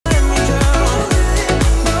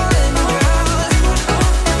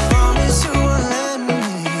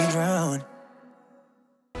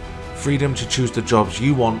Freedom to choose the jobs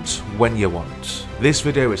you want when you want. This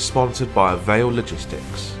video is sponsored by Avail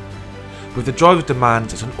Logistics. With the driver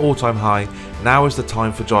demand at an all-time high, now is the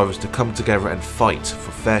time for drivers to come together and fight for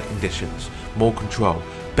fair conditions, more control,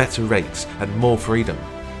 better rates and more freedom.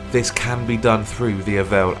 This can be done through the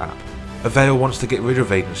Avail app. Avail wants to get rid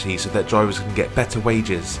of agencies so that drivers can get better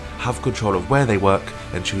wages, have control of where they work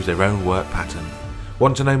and choose their own work pattern.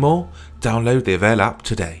 Want to know more? Download the Avail app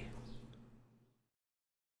today.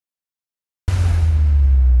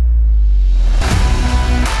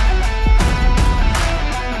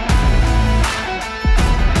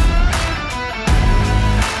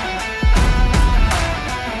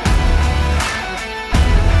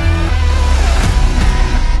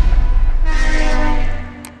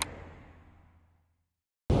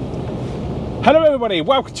 Hello everybody,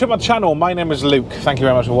 welcome to my channel. My name is Luke. Thank you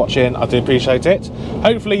very much for watching. I do appreciate it.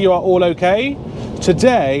 Hopefully you are all okay.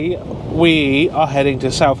 Today we are heading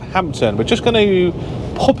to Southampton. We're just going to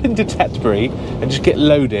pop into Tetbury and just get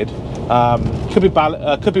loaded. Could be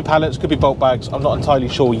pallets, could be bulk bags. I'm not entirely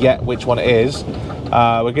sure yet which one it is.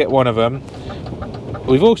 We'll get one of them.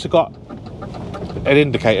 We've also got an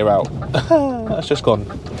indicator out. That's just gone.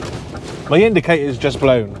 My indicator is just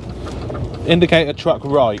blown. Indicator truck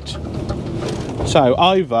right. So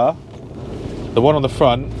either the one on the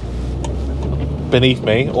front beneath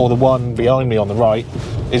me or the one behind me on the right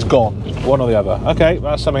is gone, one or the other. Okay,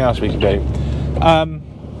 that's something else we can do.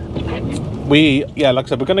 Like I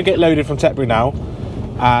said, we're going to get loaded from Tetbury now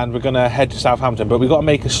and we're going to head to Southampton, but we've got to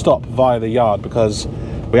make a stop via the yard because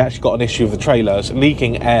we actually got an issue with the trailers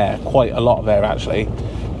leaking air, quite a lot of air actually.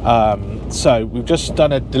 So we've just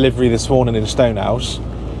done a delivery this morning in Stonehouse.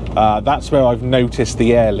 That's where I've noticed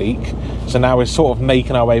the air leak. So now we're sort of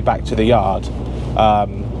making our way back to the yard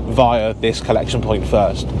via this collection point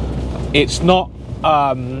first. It's not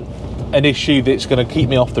an issue that's going to keep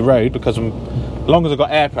me off the road because as long as I've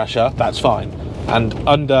got air pressure, that's fine. And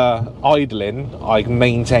under idling, I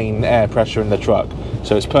maintain air pressure in the truck,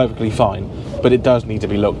 so it's perfectly fine. But it does need to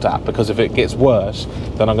be looked at because if it gets worse,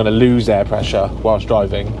 then I'm going to lose air pressure whilst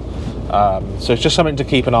driving. So it's just something to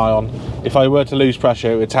keep an eye on. If I were to lose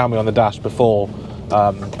pressure, it would tell me on the dash before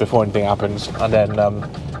anything happens. And then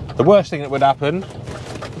the worst thing that would happen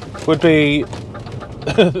would be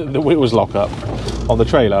the wheels lock up on the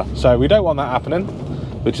trailer. So we don't want that happening,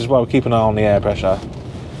 which is why we keep an eye on the air pressure.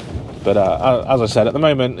 But as I said, at the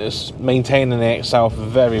moment it's maintaining itself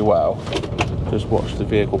very well. Just watch the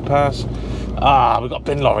vehicle pass. We've got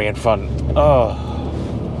bin lorry in front.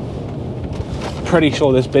 Pretty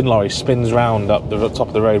sure this bin lorry spins round up the top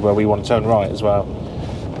of the road where we want to turn right as well.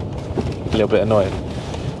 A little bit annoying.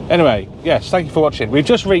 Anyway, yes, thank you for watching. We've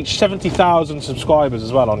just reached 70,000 subscribers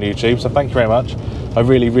as well on YouTube, so thank you very much. I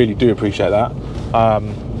really, really do appreciate that.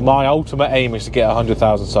 My ultimate aim is to get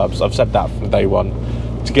 100,000 subs. I've said that from day one.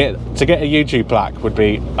 To get a YouTube plaque would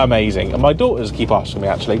be amazing. And my daughters keep asking me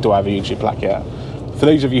actually, do I have a YouTube plaque yet? For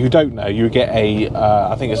those of you who don't know, you get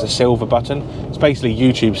I think it's a silver button. It's basically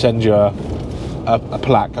YouTube sends you a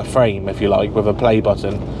plaque, a frame if you like, with a play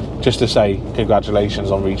button just to say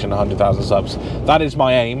congratulations on reaching 100,000 subs. That is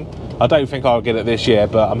my aim. I don't think I'll get it this year,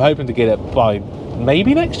 but I'm hoping to get it by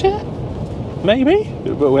maybe next year, maybe,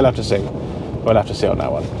 but we'll have to see. We'll have to see on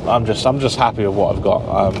that one. I'm just happy with what I've got.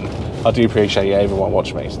 I do appreciate everyone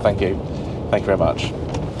watching me, so thank you very much.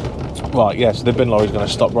 Right, yes, so the bin lorry's going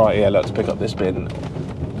to stop right here. Let's pick up this bin.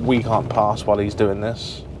 We can't pass while he's doing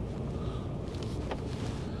this.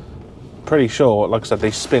 Pretty sure, like I said,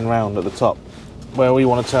 they spin round at the top where we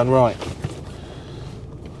want to turn right.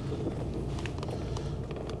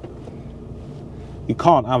 You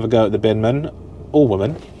can't have a go at the bin men or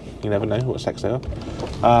women, you never know what sex they are,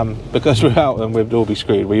 because without them we'd all be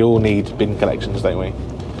screwed. We all need bin collections, don't we?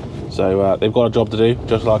 So they've got a job to do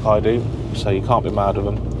just like I do, so you can't be mad with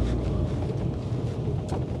them.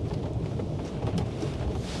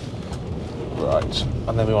 Right,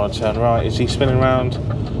 and then we want to turn right. Is he spinning round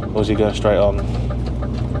or is he going straight on?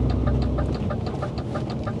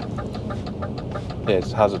 Yeah,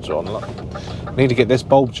 his hazards are on. Look. I need to get this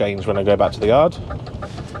bulb changed when I go back to the yard.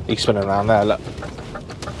 He's spinning around there, look.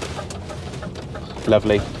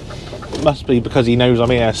 Lovely. It must be because he knows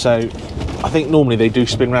I'm here, so I think normally they do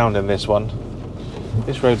spin round in this one.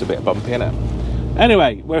 This road's a bit bumpy, isn't it?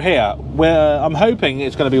 Anyway, we're here. I'm hoping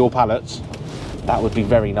it's going to be all pallets. That would be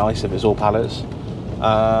very nice if it's all pallets.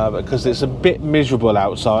 Because it's a bit miserable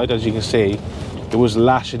outside, as you can see. It was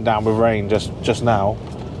lashing down with rain just now.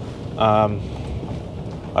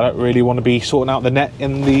 I don't really want to be sorting out the net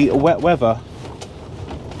in the wet weather.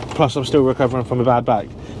 Plus I'm still recovering from a bad back.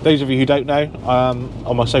 Those of you who don't know,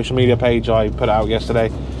 on my social media page I put it out yesterday,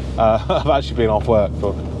 I've actually been off work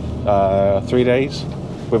for 3 days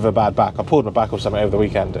with a bad back. I pulled my back off something over the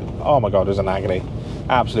weekend. Oh my god, it was an agony,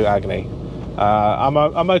 absolute agony.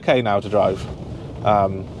 I'm okay now to drive,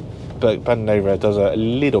 but bending over does a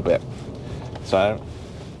little bit. So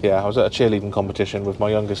yeah, I was at a cheerleading competition with my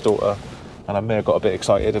youngest daughter, and I may have got a bit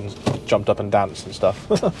excited and jumped up and danced and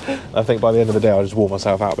stuff. I think by the end of the day I just wore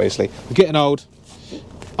myself out basically. I'm getting old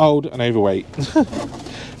and overweight.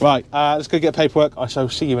 Right, let's go get paperwork. I shall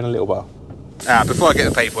see you in a little while. Before I get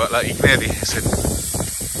the paperwork, like, you can hear the hissing.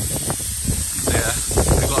 Yeah,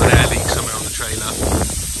 we've got an air leak somewhere on the trailer.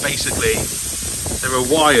 Basically, there are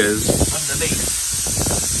wires underneath.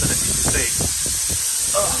 I don't know if you can see.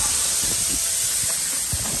 Oh.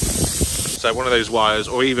 So one of those wires,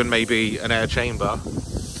 or even maybe an air chamber,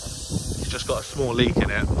 it's just got a small leak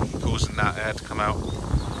in it, causing that air to come out.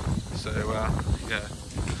 So yeah,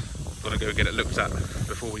 got to go get it looked at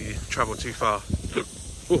before we travel too far.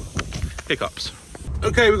 Ooh. Hiccups.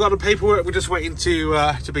 Okay, we've got the paperwork. We're just waiting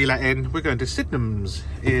to be let in. We're going to satnavs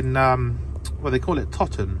in well, they call it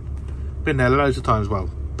Totten. Been there loads of times. Well,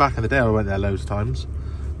 back in the day I went there loads of times.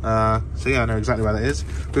 So yeah, I know exactly where that is.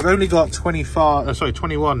 We've only got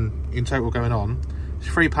 21 in total going on. It's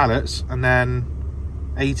 3 pallets and then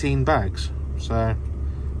 18 bags. So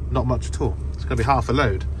not much at all. It's going to be half a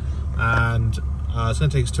load, and it's going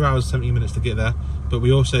to take us 2 hours 17 minutes to get there. But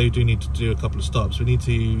we also do need to do a couple of stops. We need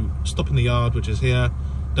to stop in the yard, which is here.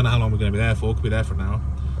 Don't know how long we're going to be there for. Could be there for an hour.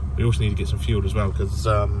 We also need to get some fuel as well, because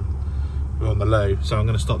we're on the low. So I'm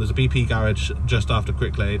going to stop. There's a BP garage just after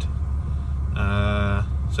Cricklade.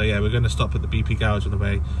 So yeah, we're going to stop at the BP garage on the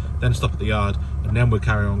way, then stop at the yard, and then we'll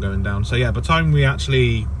carry on going down. So yeah, by the time we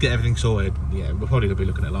actually get everything sorted, yeah, we're probably going to be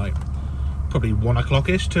looking at like probably 1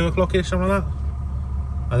 o'clock-ish, 2 o'clock-ish, something like that.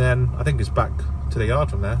 And then I think it's back to the yard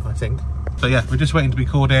from there, I think. So yeah, we're just waiting to be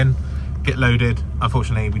called in, get loaded.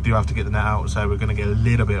 Unfortunately, we do have to get the net out, so we're going to get a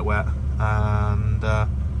little bit wet. And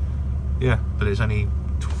yeah, but it's only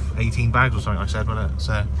 18 bags or something, I said, wasn't it?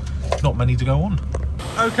 So not many to go on.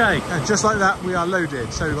 Okay, and just like that, we are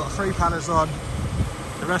loaded. So we've got 3 pallets on,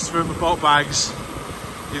 the rest of them are bulk bags.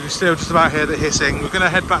 You can still just about hear the hissing. We're going to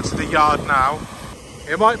head back to the yard now.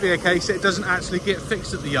 It might be a case that it doesn't actually get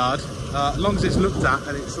fixed at the yard, as long as it's looked at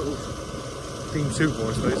and it's sort of deemed suitable,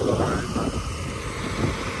 I suppose.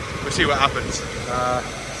 We'll see what happens.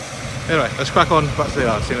 Anyway, let's crack on back to the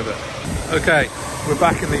yard, see you in a bit. Okay, we're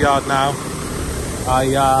back in the yard now. I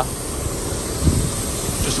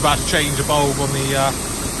just about to change a bulb on the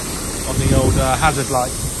old hazard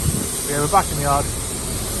light. Yeah, we're back in the yard.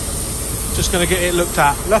 Just going to get it looked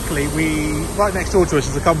at. Luckily, right next door to us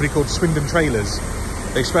is a company called Swindon Trailers.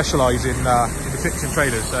 They specialise in fixing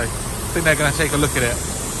trailers, so I think they're going to take a look at it.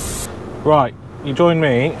 Right, you join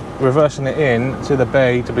me reversing it in to the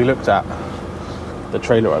bay to be looked at. The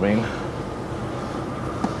trailer, I mean.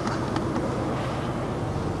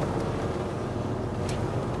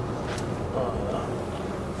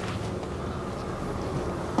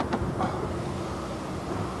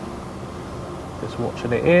 Just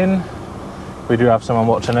watching it in. We do have someone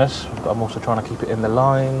watching us, but I'm also trying to keep it in the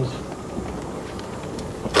lines.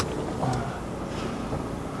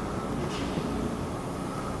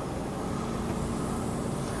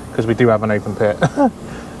 Because we do have an open pit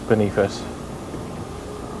beneath us.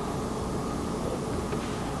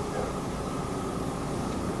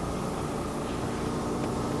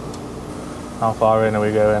 How far in are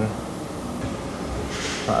we going?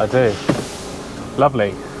 I do.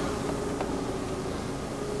 Lovely.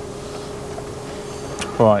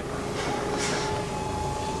 Right.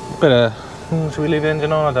 Should we leave the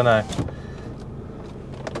engine on? I don't know.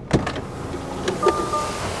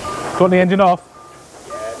 Got the engine off?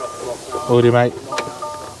 Will do, mate.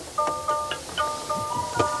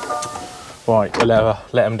 Right, we'll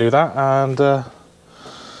let them do that, and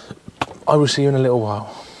I will see you in a little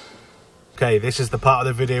while. Okay, this is the part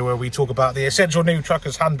of the video where we talk about the Essential New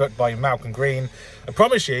Trucker's Handbook by Malcolm Green. I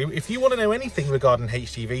promise you, if you want to know anything regarding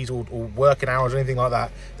HGVs or working hours or anything like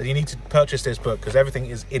that, then you need to purchase this book, because everything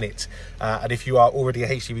is in it. And if you are already a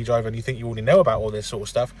HGV driver and you think you already know about all this sort of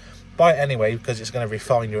stuff, buy it anyway, because it's going to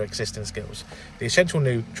refine your existing skills. The Essential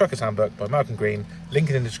New Trucker's Handbook by Malcolm Green, link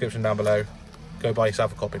in the description down below. Go buy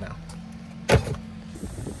yourself a copy now.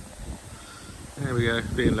 There we go,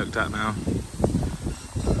 being looked at now.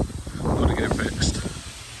 Got to get it fixed.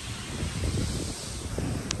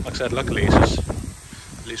 Like I said, luckily it's just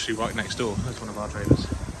literally right next door. That's one of our trailers,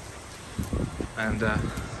 and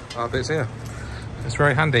our bit's here. It's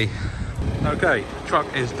very handy. Okay, truck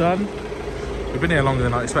is done. We've been here longer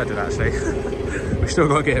than I expected, actually. We've still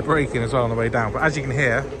got to get it braking as well on the way down, but as you can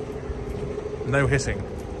hear, no hissing.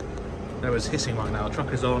 No one's hissing right now.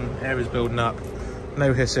 Truck is on, air is building up.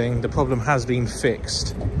 no hissing. The problem has been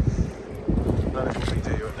fixed. That's what we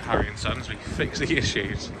do at the Harry and Sons, we fix the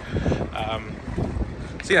issues.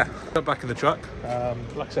 So yeah, got back in the truck.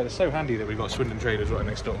 Like I said, it's so handy that we've got Swindon Traders right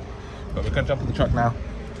next door. But we're going to jump in the truck now,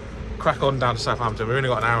 crack on down to Southampton. We've only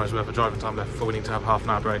got an hour's worth of driving time left before we need to have half an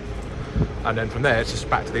hour break. And then from there, it's just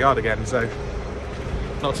back to the yard again, so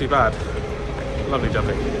not too bad. Lovely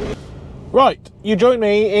jumping. Right, you join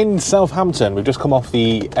me in Southampton. We've just come off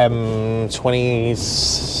the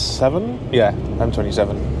M27. Yeah,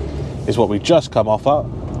 M27 is what we've just come off at.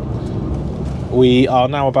 We are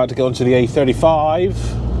now about to go onto the A35.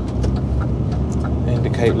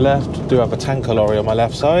 Indicate left. Do have a tanker lorry on my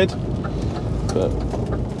left side, but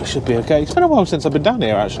it should be okay. It's been a while since I've been down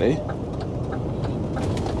here, actually.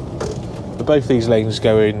 But both these lanes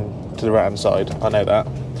go in to the right-hand side. I know that.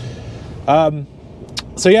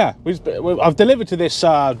 So yeah, I've delivered to this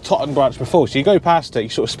Totton branch before. So you go past it, you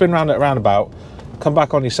sort of spin round at a roundabout, come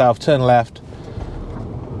back on yourself, turn left.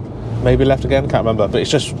 Maybe left again, can't remember, but it's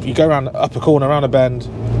just you go around up a corner, around a bend,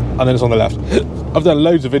 and then it's on the left. I've done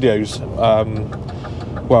loads of videos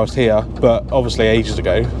whilst here, but obviously ages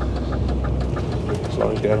ago. This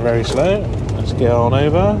lorry's going very slow. Let's get on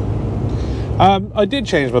over. I did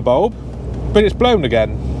change my bulb, but it's blown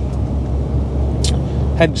again.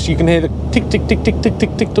 Hence you can hear the tick tick tick tick tick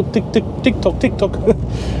tick tick tock tick tick tick tock tick tock.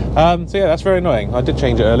 So yeah, that's very annoying. I did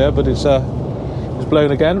change it earlier, but it's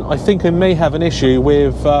blown again. I think I may have an issue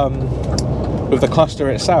with the cluster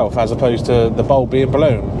itself as opposed to the bulb being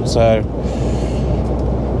blown. So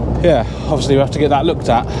yeah, obviously we have to get that looked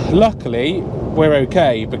at. Luckily we're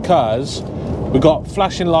okay because we've got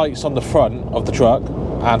flashing lights on the front of the truck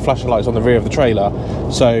and flashing lights on the rear of the trailer.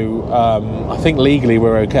 So I think legally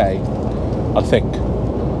we're okay. I think,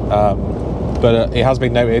 but it has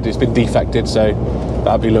been noted it's been defected, so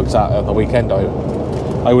that'll be looked at on the weekend.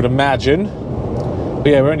 I would imagine. But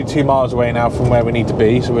yeah, we're only 2 miles away now from where we need to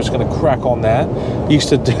be, so we're just going to crack on there. Used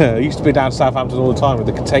to be down Southampton all the time with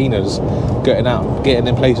the containers, getting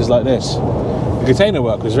in places like this. The container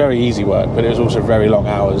work was very easy work, but it was also very long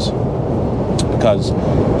hours because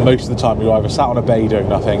most of the time you were either sat on a bay doing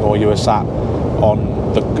nothing, or you were sat on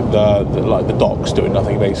the docks doing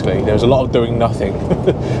nothing. Basically, there was a lot of doing nothing.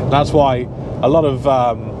 That's why a lot of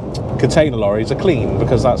container lorries are clean,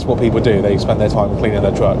 because that's what people do. They spend their time cleaning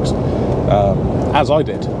their trucks. As I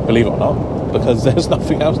did, believe it or not, because there's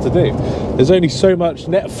nothing else to do. There's only so much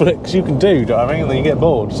Netflix you can do, you know what I mean? And then you get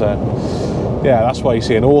bored. So yeah, that's why you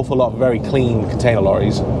see an awful lot of very clean container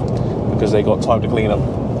lorries, because they got time to clean them.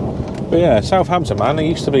 But yeah, Southampton, man, it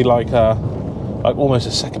used to be like almost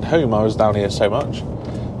a second home. I was down here so much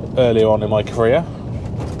earlier on in my career.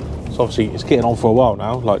 So obviously it's getting on for a while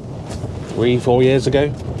now, like 3-4 years ago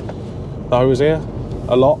that I was here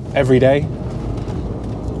a lot, every day.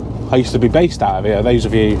 I used to be based out of here. Those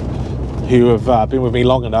of you who have been with me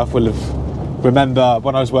long enough will have remember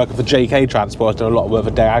when I was working for JK Transport. I was doing a lot of work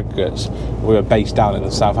for day aggregates. We were based down in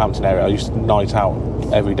the Southampton area. I used to night out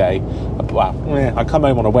every day. Well, yeah, I come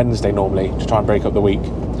home on a Wednesday normally to try and break up the week,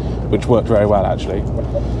 which worked very well actually.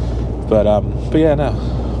 But yeah, no,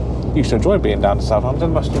 used to enjoy being down to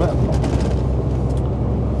Southampton, must admit.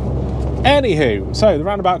 Anywho, so the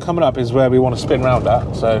roundabout coming up is where we want to spin round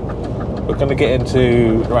at. So we're going to get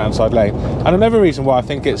into the right-hand side lane. And another reason why I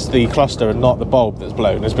think it's the cluster and not the bulb that's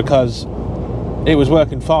blown is because it was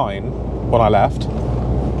working fine when I left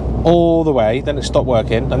all the way, then it stopped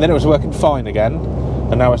working, and then it was working fine again,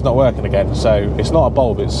 and now it's not working again. So it's not a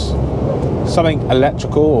bulb, it's something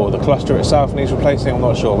electrical, or the cluster itself needs replacing. I'm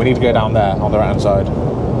not sure. We need to go down there on the right-hand side.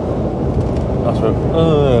 That's what,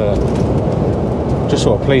 just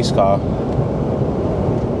saw a police car.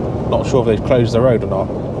 Not sure if they've closed the road or not.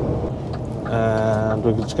 And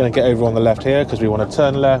we're just going to get over on the left here because we want to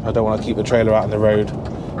turn left. I don't want to keep the trailer out on the road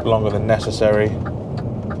longer than necessary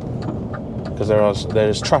because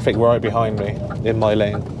there's traffic right behind me in my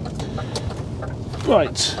lane.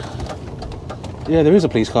 Right. Yeah, there is a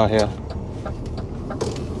police car here.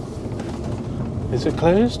 Is it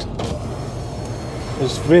closed?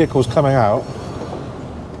 There's vehicles coming out.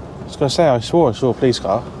 I was going to say, I saw a police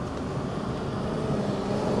car.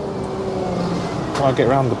 Can I get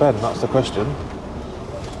round the bend? That's the question.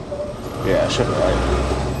 Yeah, should be right.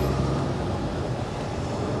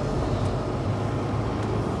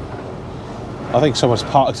 I think someone's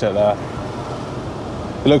parked it there.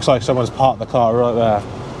 It looks like someone's parked the car right there.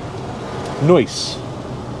 Nice.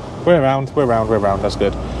 We're around, that's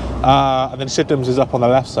good. And then Sidnam's is up on the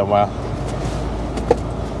left somewhere.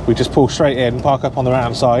 We just pull straight in, park up on the right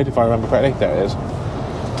hand side, if I remember correctly. There it is.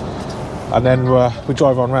 And then we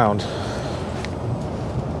drive on round.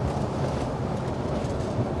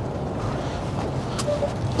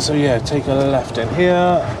 So yeah, take a left in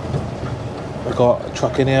here. We've got a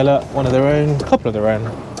truck in here, look, one of their own, a couple of their own.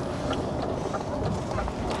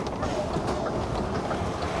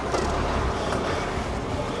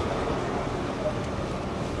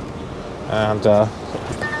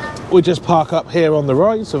 And we just park up here on the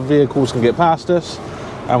right so vehicles can get past us,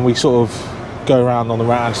 and we sort of go around on the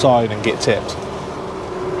right hand side and get tipped.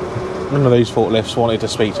 None of those forklifts wanted to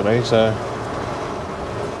speak to me, so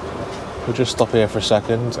we'll just stop here for a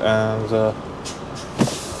second and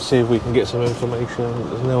see if we can get some information.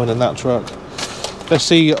 There's no one in that truck. Let's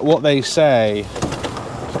see what they say.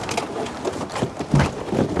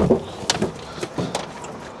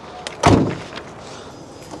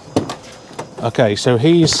 Okay, so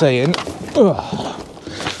he's saying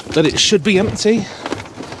that it should be empty.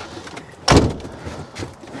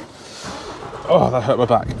 Oh, that hurt my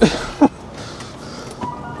back.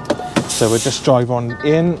 So we'll just drive on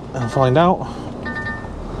in and find out.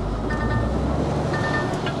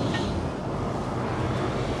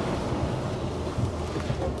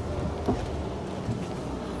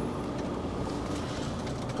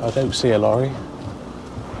 I don't see a lorry.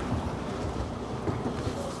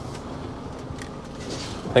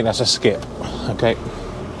 I think that's a skip. Okay.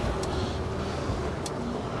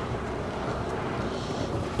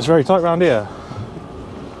 It's very tight round here.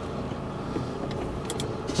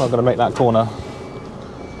 Not going to make that corner.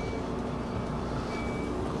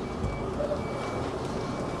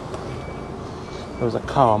 There was a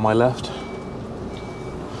car on my left.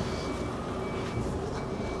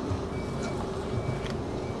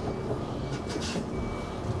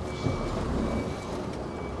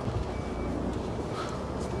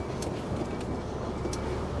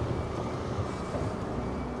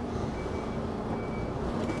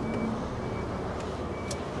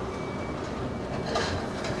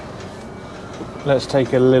 Let's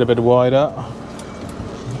take it a little bit wider.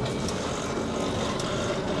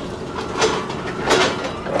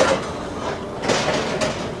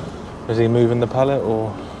 Is he moving the pallet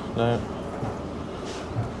or no?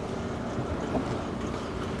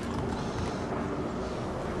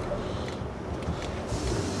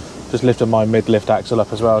 Just lifted my mid-lift axle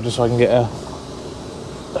up as well, just so I can get a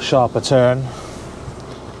sharper turn.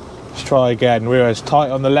 Let's try again. We're as tight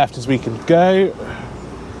on the left as we can go.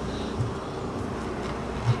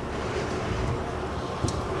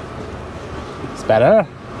 Better.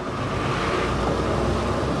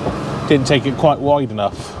 Didn't take it quite wide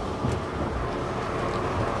enough.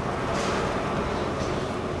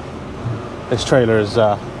 This trailer has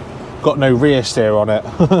got no rear steer on it,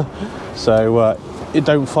 so it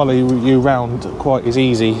don't follow you around quite as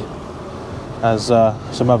easy as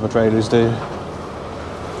some other trailers do.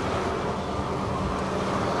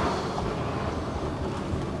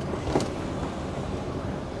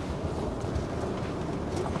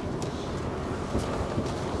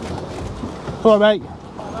 Come on, mate.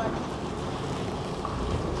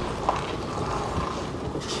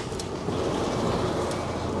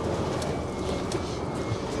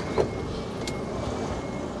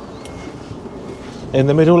 In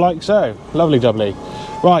the middle like so. Lovely jubbly.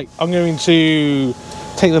 Right, I'm going to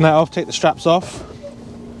take the net off, take the straps off,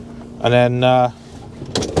 and then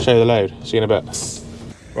show you the load. See you in a bit.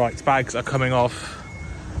 Right, bags are coming off.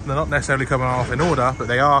 They're not necessarily coming off in order, but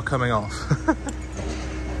they are coming off.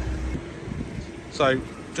 So,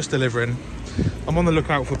 just delivering. I'm on the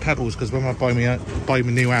lookout for pebbles because when I buy me a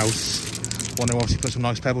new house, I want to obviously put some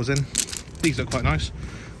nice pebbles in. These look quite nice.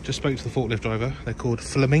 Just spoke to the forklift driver. They're called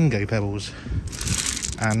flamingo pebbles,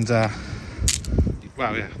 and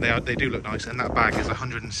well, yeah, they do look nice. And that bag is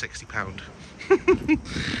 £160.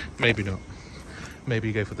 Maybe not. Maybe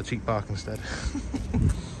you go for the cheap bark instead.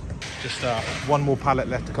 Just one more pallet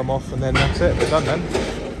left to come off, and then that's it. We're done then.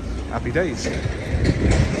 Happy days.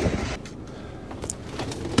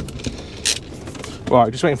 Right,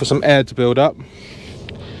 just waiting for some air to build up.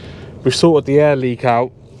 We've sorted the air leak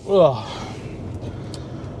out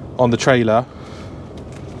on the trailer,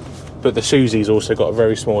 but the Susie's also got a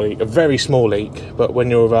very small leak. But when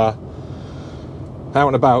you're out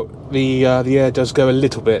and about, the air does go a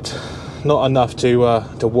little bit, not enough to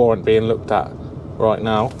warrant being looked at right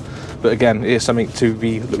now. But again, it is something to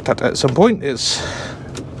be looked at some point. It's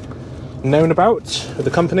known about with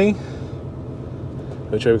the company.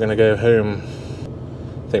 Which way we're going to go home?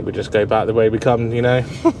 I think we just go back the way we come, you know.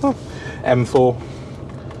 M4.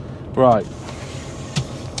 Right.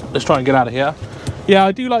 Let's try and get out of here. Yeah,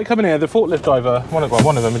 I do like coming here. The forklift driver, one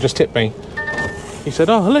of them, just tipped me. He said,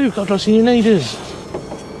 "Oh, hello, God, I've seen you in ages."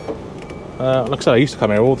 Like I said, I used to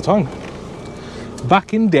come here all the time.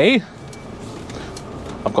 Back in day.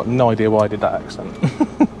 I've got no idea why I did that accent.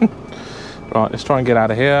 Right, let's try and get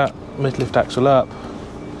out of here. Mid-lift axle up.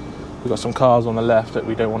 We've got some cars on the left that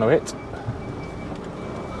we don't want to hit.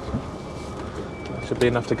 That should be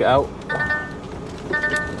enough to get out.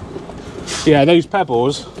 Yeah, those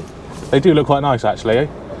pebbles, they do look quite nice actually.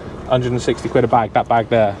 160 quid a bag, that bag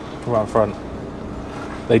there, right in front.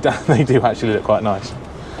 They do actually look quite nice.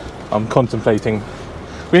 I'm contemplating,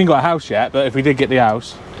 we ain't got a house yet, but if we did get the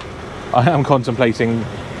house, I am contemplating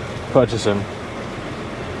purchasing.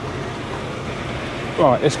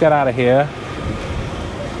 Right, let's get out of here.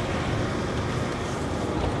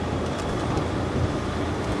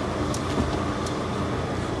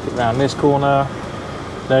 Get round this corner.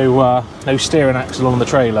 No steering axle on the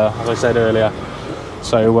trailer, as I said earlier.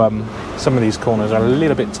 So some of these corners are a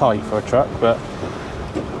little bit tight for a truck, but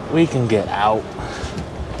we can get out.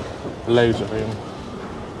 Loads of room.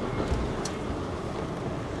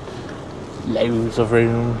 Loads of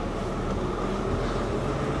room.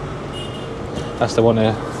 That's the one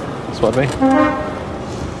here. That's what I mean.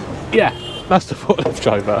 Yeah, that's the forklift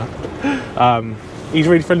driver. He's a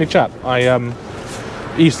really friendly chap.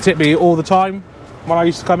 He used to tip me all the time when I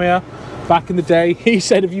used to come here back in the day. He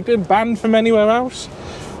said, "Have you been banned from anywhere else?"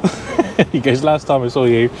 He goes, "Last time I saw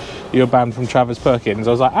you, you were banned from Travers Perkins."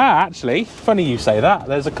 I was like, actually, funny you say that.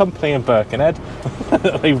 There's a company in Birkenhead.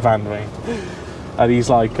 They banned me. And he's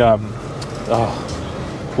like, oh,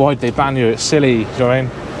 why'd they ban you? It's silly. You know what I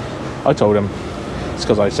mean? I told him it's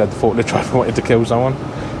because I said the forklift driver wanted to kill someone,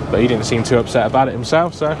 but he didn't seem too upset about it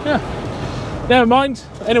himself, so yeah, never mind.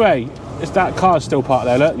 Anyway, that car's still parked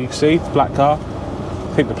there, look, you can see, the black car.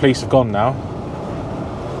 I think the police have gone now.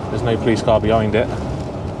 There's no police car behind it.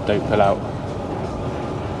 Don't pull out.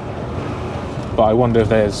 But I wonder if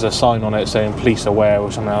there's a sign on it saying police aware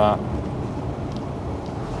or something like that.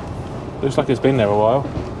 Looks like it's been there a while.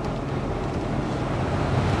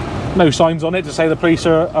 No signs on it to say the police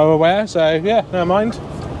are aware, so yeah, never mind.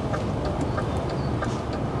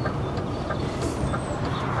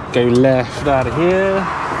 Go left out of here.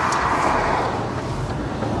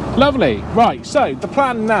 Lovely. Right, so the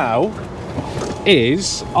plan now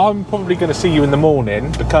is I'm probably going to see you in the morning,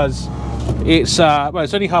 because it's well,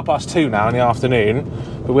 it's only 2:30 now in the afternoon,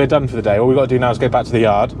 but we're done for the day. All we've got to do now is go back to the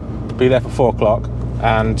yard, be there for 4 o'clock,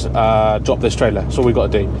 and drop this trailer. That's all we've got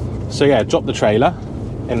to do. So yeah, drop the trailer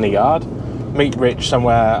in the yard, meet Rich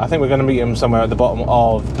somewhere. I think we're going to meet him somewhere at the bottom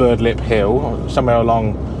of Birdlip Hill, somewhere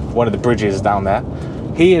along one of the bridges down there.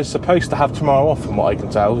 He is supposed to have tomorrow off, from what I can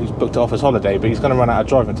tell. He's booked it off his holiday, but he's going to run out of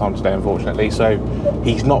driving time today, unfortunately, so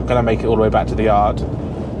he's not going to make it all the way back to the yard.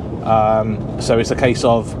 So it's a case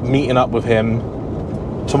of meeting up with him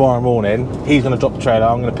tomorrow morning. He's going to drop the trailer,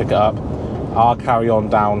 I'm going to pick it up, I'll carry on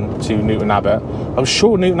down to Newton Abbot. I'm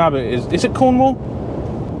sure Newton Abbot is it Cornwall?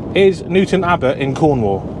 Is Newton Abbot in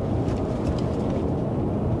Cornwall?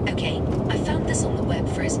 Okay, I found this on the web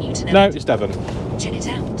for his Newton Abbot. No, it's Devon. Check it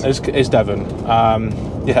out. It's Devon.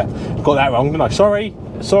 Yeah, got that wrong, didn't I?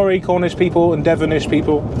 Sorry, Cornish people and Devonish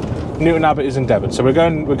people. Newton Abbot is in Devon, so we're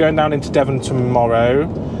going down into Devon tomorrow.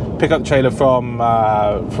 Pick up the trailer from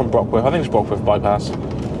Brockworth. I think it's Brockworth bypass.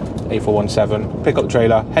 A417. Pick up the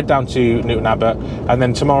trailer, head down to Newton Abbot, and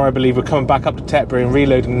then tomorrow I believe we're coming back up to Tetbury and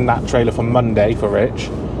reloading that trailer for Monday for Rich,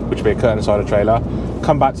 which will be a curtain side of trailer.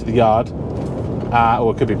 Come back to the yard,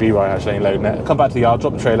 or it could be B-Right actually loading it. Come back to the yard,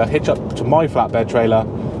 drop the trailer, hitch up to my flatbed trailer,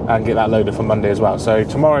 and get that loaded for Monday as well. So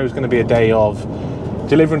tomorrow is going to be a day of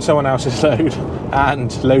delivering someone else's load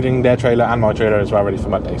and loading their trailer and my trailer as well, ready for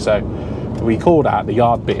Monday. So we call that the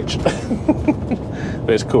yard bitch.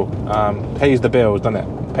 But it's cool. Pays the bills, doesn't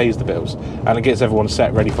it? Pays the bills, and it gets everyone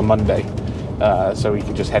set ready for Monday, so we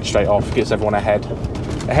can just head straight off. Gets everyone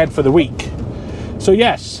ahead for the week. So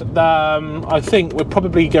yes, I think we're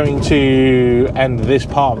probably going to end this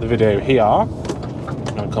part of the video here. I'm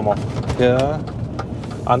gonna come off here,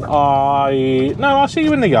 and I'll see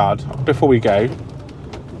you in the yard before we go,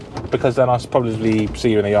 because then I'll probably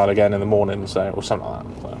see you in the yard again in the morning, so, or something like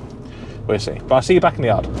that. So we'll see. But I'll see you back in the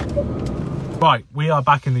yard. Right, we are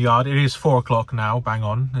back in the yard. It is 4 o'clock now, bang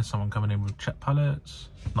on. There's someone coming in with check pallets.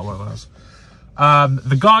 Not what it was.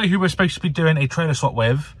 The guy who we're supposed to be doing a trailer swap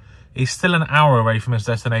with is still an hour away from his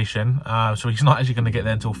destination. So he's not actually going to get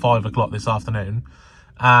there until 5 o'clock this afternoon.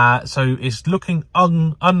 So it's looking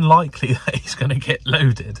unlikely that he's going to get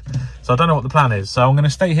loaded. So I don't know what the plan is. So I'm going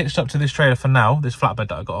to stay hitched up to this trailer for now, this flatbed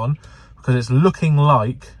that I got on, because it's looking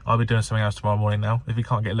like I'll be doing something else tomorrow morning now, if he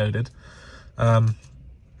can't get loaded.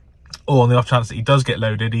 Or on the off chance that he does get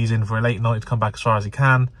loaded, he's in for a late night to come back as far as he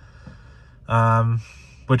can.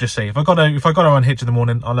 We'll just see. If I got to unhitch in the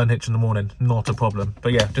morning, I'll unhitch in the morning. Not a problem.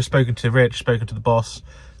 But yeah, just spoken to Rich, spoken to the boss.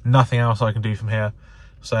 Nothing else I can do from here.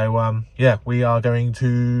 So yeah, we are going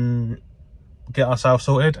to get ourselves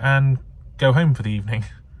sorted and go home for the evening.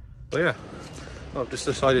 But yeah, I've just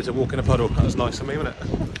decided to walk in a puddle. That was nice of me, wasn't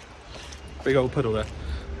it? Big old puddle there.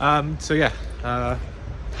 So yeah,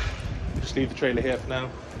 just leave the trailer here for now.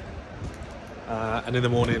 And in the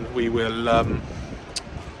morning we will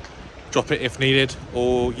drop it if needed,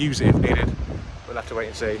 or use it if needed. We'll have to wait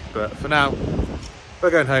and see. But for now, we're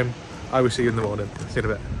going home. I will see you in the morning. See you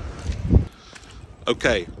in a bit.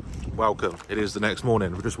 Okay, welcome. It is the next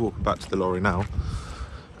morning. We're just walking back to the lorry now.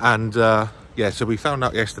 And yeah, so we found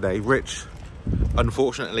out yesterday, Rich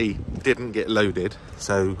unfortunately didn't get loaded.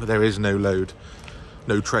 So there is no load,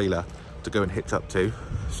 no trailer to go and hitch up to.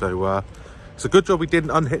 So it's a good job we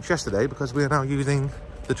didn't unhitch yesterday, because we are now using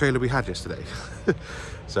the trailer we had yesterday.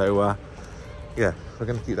 So yeah, we're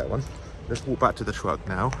going to keep that one. Let's walk back to the truck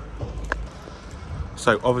now.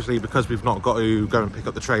 So obviously, because we've not got to go and pick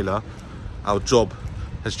up the trailer, our job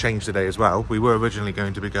has changed today as well. We were originally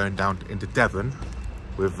going to be going down into Devon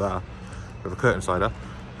with a curtain sider,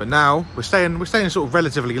 but now we're staying sort of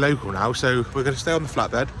relatively local now. So we're going to stay on the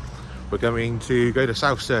flatbed. We're going to go to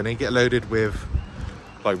South Cerney, get loaded with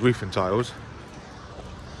like roofing tiles.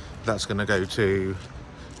 That's going to go to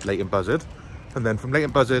Leighton Buzzard, and then from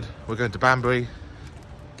Leighton Buzzard we're going to Banbury,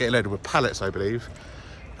 get loaded with pallets, I believe.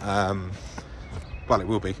 Well, it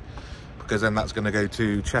will be, because then that's going to go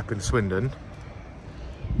to Chep in Swindon,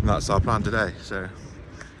 and that's our plan today. So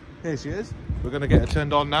here she is. We're going to get her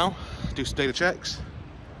turned on now, do some data checks,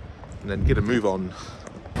 and then get a move on.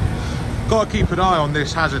 Got to keep an eye on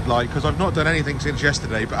this hazard light, because I've not done anything since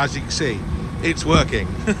yesterday, but as you can see, it's working.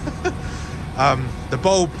 The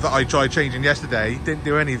bulb that I tried changing yesterday didn't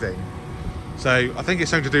do anything, so I think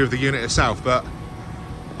it's something to do with the unit itself. But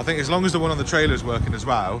I think as long as the one on the trailer is working as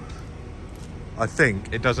well, I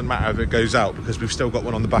think it doesn't matter if it goes out, because we've still got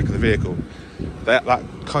one on the back of the vehicle. That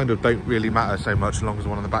kind of don't really matter so much as long as the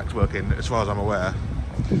one on the back's working, as far as I'm aware.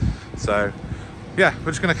 So yeah,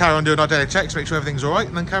 we're just going to carry on doing our daily checks, make sure everything's all right,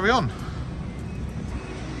 and then carry on.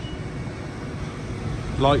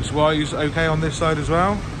 Lights wise, okay on this side as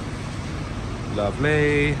well.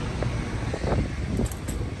 Lovely.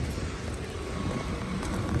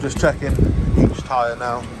 Just checking each tyre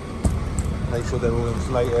now, make sure they're all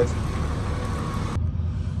insulated.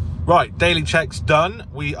 Right, daily checks done.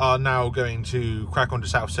 We are now going to crack on to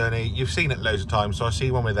South Cerney. You've seen it loads of times, so I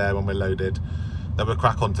see when we're there, when we're loaded. Then we'll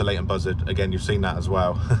crack on to Leighton Buzzard. Again, you've seen that as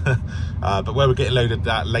well. But where we're getting loaded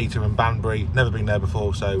at later in Banbury, never been there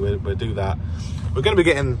before, so we'll do that. We're going to be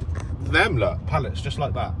getting them, look, pallets just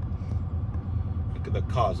like that. Look at the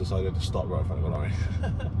cars decided to stop right in front of the lorry.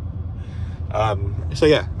 So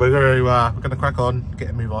yeah, we're going to crack on, get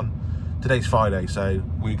a move on. Today's Friday, so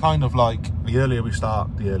we kind of like, the earlier we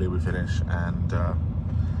start, the earlier we finish, and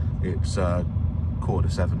it's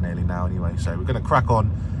 6:45 nearly now anyway. So we're going to crack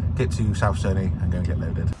on, get to South Cerney, and go and get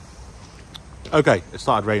loaded. Okay, it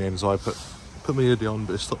started raining, so I put my hoodie on,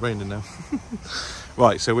 but it's stopped raining now.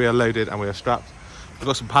 Right, so we are loaded and we are strapped. We've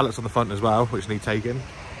got some pallets on the front as well, which need taking.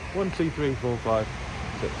 1, 2, 3, 4, 5,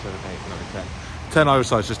 6, 7, 8, 9, 10. 10 either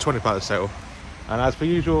side, just 20 pallets total. And as per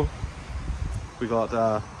usual, we got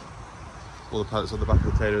all the pallets on the back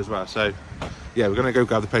of the trailer as well. So yeah, we're going to go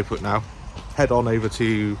grab the paperwork now, head on over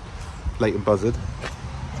to Leighton Buzzard,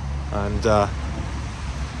 and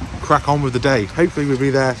crack on with the day. Hopefully we'll be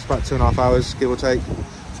there for about 2.5 hours, give or take.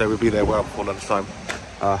 So we'll be there well before lunchtime.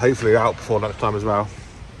 Hopefully out before lunchtime as well.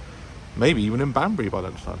 Maybe even in Banbury by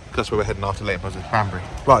lunchtime, because that's where we're heading after Leighton Buzzard, Banbury.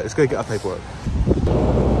 Right, let's go get our paperwork.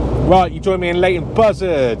 Right, you join me in Leighton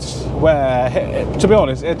Buzzard, where, to be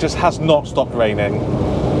honest, it just has not stopped raining.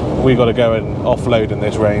 We've got to go and offload in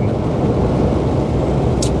this rain.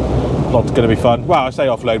 Not going to be fun. Well, I say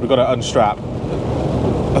offload, we've got to unstrap.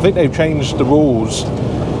 I think they've changed the rules.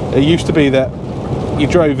 It used to be that you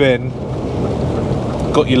drove in,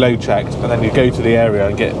 got your load checked, and then you go to the area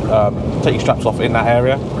and get take your straps off in that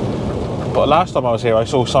area. But last time I was here, I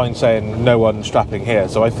saw signs saying no unstrapping here.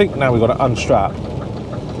 So I think now we've got to unstrap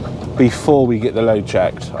before we get the load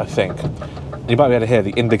checked, I think. You might be able to hear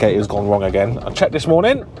the indicator's gone wrong again. I checked this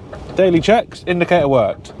morning, daily checks, indicator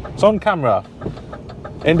worked. It's on camera,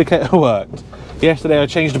 indicator worked. Yesterday I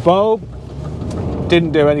changed the bulb,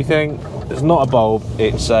 didn't do anything. It's not a bulb,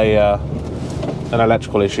 it's an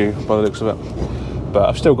electrical issue by the looks of it. But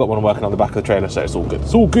I've still got one working on the back of the trailer, so it's all good.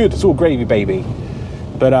 It's all good, it's all gravy, baby.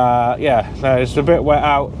 But yeah, no, it's a bit wet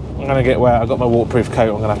out. I'm gonna get wet. I've got my waterproof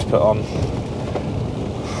coat I'm gonna have to put on.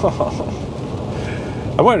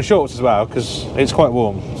 I'm wearing shorts as well because it's quite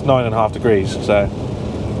warm. It's 9.5 degrees, so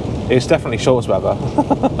it's definitely shorts weather.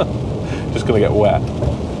 Just gonna get wet.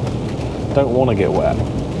 Don't want to get wet.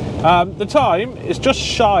 The time is just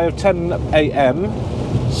shy of 10 AM.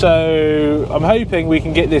 So I'm hoping we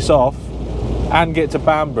can get this off and get to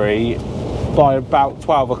Banbury by about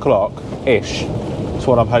 12 o'clock ish. That's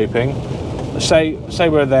what I'm hoping. Say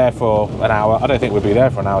we're there for an hour. I don't think we'll be there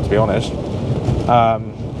for an hour, to be honest.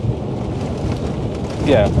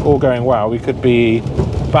 Yeah, all going well, we could be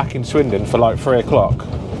back in Swindon for like 3 o'clock.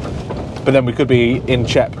 But then we could be in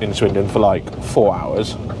Chep in Swindon for like 4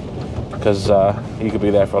 hours. Because you could be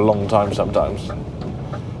there for a long time sometimes.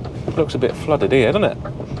 It looks a bit flooded here, doesn't it?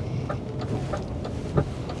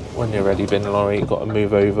 When you're ready, bin lorry, you've got to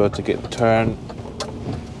move over to get the turn.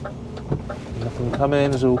 Nothing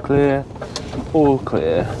coming, it's all clear. All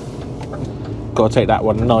clear. Got to take that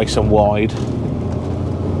one nice and wide.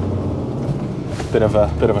 Bit of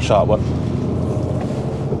a sharp one.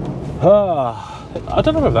 I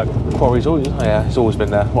don't know if that quarry's always. Oh yeah, it's always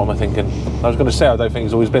been there. What am I thinking? I was going to say I don't think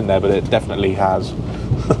it's always been there, but it definitely has.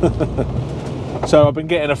 So I've been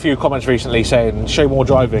getting a few comments recently saying, "Show more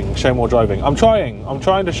driving, show more driving." I'm trying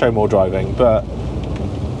to show more driving, but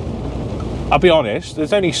I'll be honest.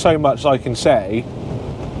 There's only so much I can say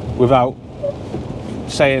without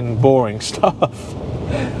saying boring stuff.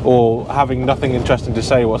 Or having nothing interesting to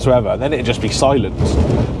say whatsoever, then it'd just be silence,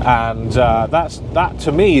 and that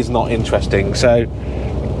to me is not interesting. So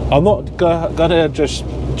I'm not gonna just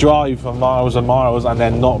drive for miles and miles and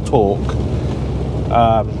then not talk.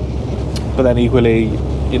 But then equally,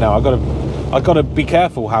 you know, I gotta be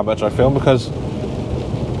careful how much I film, because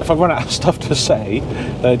if I run out of stuff to say,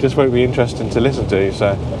 then it just won't be interesting to listen to.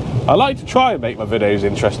 So I like to try and make my videos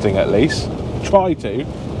interesting, at least try to.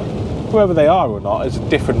 Whether they are or not is a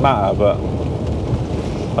different matter, but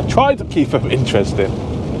I try to keep them interesting.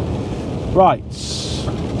 Right,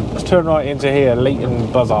 let's turn right into here,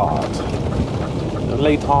 Leighton Buzzard.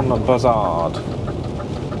 Leighton Buzzard.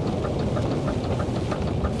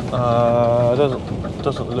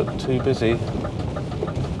 Doesn't look too busy.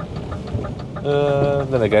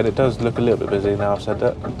 Then again, it does look a little bit busy now I've said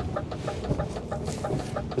that.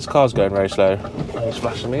 This car's going very slow. He's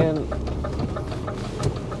flashing me in.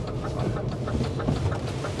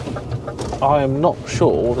 I am not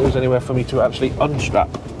sure there's anywhere for me to actually unstrap.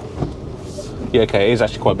 Yeah, okay, it is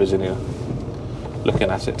actually quite busy in here. Looking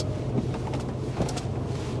at it.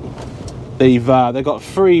 They've got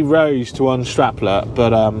 3 rows to unstrap,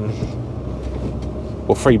 but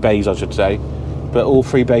well, 3 bays I should say, but all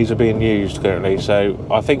 3 bays are being used currently. So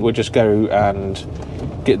I think we'll just go and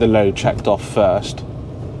get the load checked off first,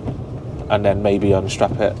 and then maybe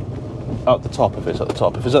unstrap it at the top if it's at the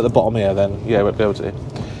top. If it's at the bottom here, then yeah, we'll be able to.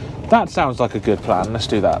 That sounds like a good plan. Let's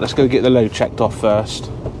do that. Let's go get the load checked off first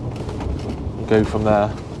and go from there.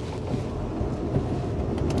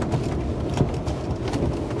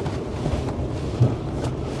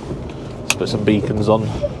 Let's put some beacons on.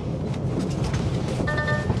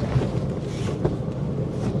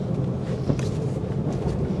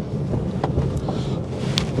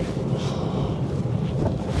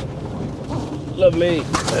 Lovely.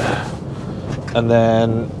 And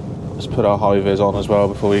then let's put our high vis on as well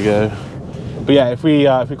before we go. But yeah, if we've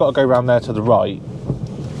got to go around there to the right,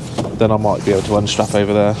 then I might be able to unstrap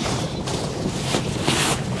over there.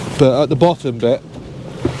 But at the bottom bit,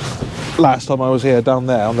 last time I was here, down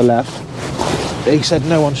there on the left, they said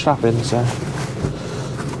no unstrapping, so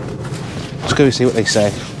let's go see what they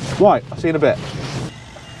say. Right, I'll see you in a bit.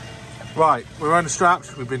 Right, we're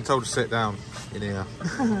unstrapped. We've been told to sit down in here.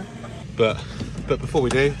 but before we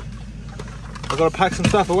do, I've got to pack some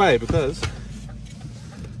stuff away, because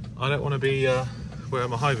I don't want to be wearing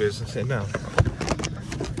my high vis and sitting down.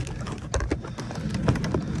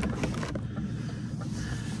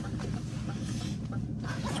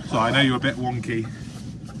 So I know you're a bit wonky.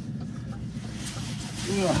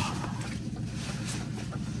 Ugh.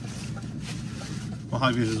 My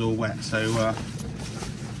high vis is all wet, so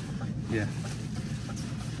yeah.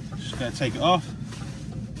 Just going to take it off.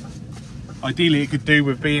 Ideally it could do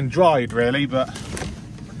with being dried really, but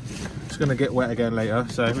it's going to get wet again later,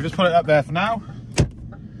 so we'll just put it up there for now.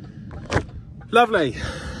 Lovely.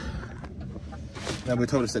 Then we're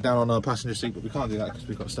told to sit down on our passenger seat, but we can't do that because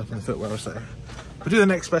we've got stuff in the footwell, so we'll do the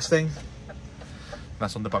next best thing.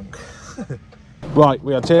 That's on the bunk. Right,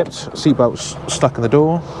 we are tipped. Seatbelt's stuck in the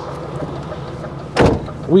door.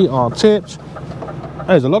 We are tipped.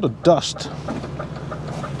 There's a lot of dust.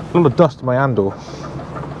 A lot of dust in my handle.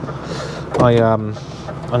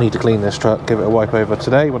 I need to clean this truck, give it a wipe over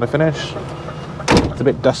today when I finish. It's a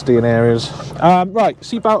bit dusty in areas. Right,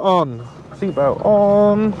 seatbelt on. Seatbelt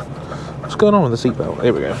on. What's going on with the seatbelt?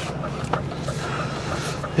 Here we go.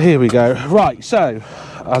 Here we go. Right, so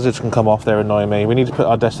hazards can come off, they're annoying me. We need to put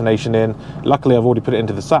our destination in. Luckily I've already put it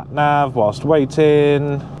into the sat nav whilst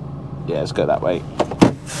waiting. Yeah, let's go that way.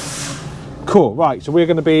 Cool, right, so we're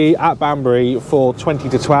going to be at Banbury for 20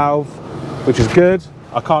 to 12, which is good.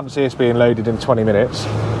 I can't see us being loaded in 20 minutes,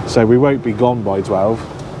 so we won't be gone by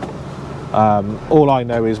 12. All I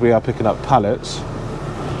know is we are picking up pallets.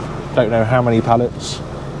 Don't know how many pallets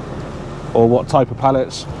or what type of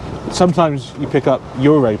pallets. Sometimes you pick up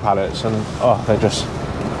Euro pallets and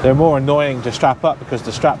they're more annoying to strap up because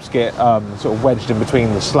the straps get sort of wedged in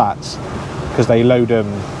between the slats because they load them,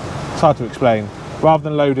 it's hard to explain. Rather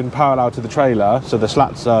than loading parallel to the trailer, so the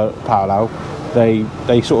slats are parallel,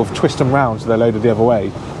 they sort of twist them round so they're loaded the other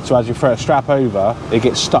way. So as you throw a strap over, it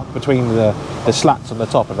gets stuck between the slats on the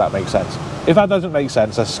top, if that makes sense. If that doesn't make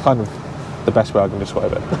sense, that's kind of the best way I can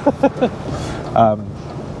describe it.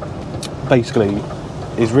 Basically,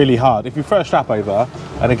 it's really hard. If you throw a strap over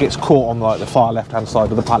and it gets caught on like the far left-hand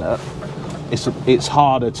side of the pallet, it's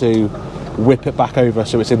harder to whip it back over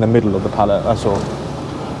so it's in the middle of the pallet, that's all.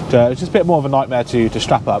 It's just a bit more of a nightmare to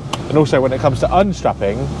strap up. And also when it comes to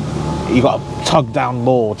unstrapping, you got to tug down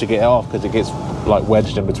more to get it off because it gets like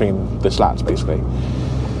wedged in between the slats basically.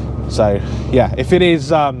 So yeah, if it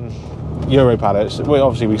is Euro pallets, well,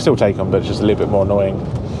 obviously we still take them, but it's just a little bit more annoying.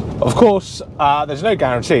 Of course, there's no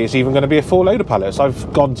guarantee it's even going to be a full load of pallets.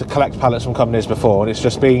 I've gone to collect pallets from companies before and it's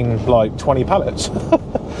just been like 20 pallets.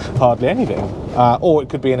 Hardly anything. Or it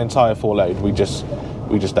could be an entire full load. We just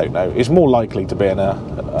don't know. It's more likely to be in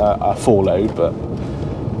a full load, but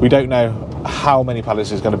we don't know how many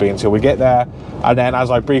pallets it's going to be until we get there. And then, as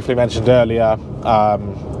I briefly mentioned earlier,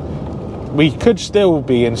 we could still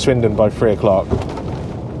be in Swindon by 3 o'clock,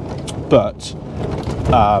 but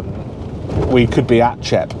we could be at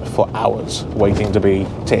Chep for hours waiting to be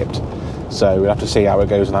tipped. So we'll have to see how it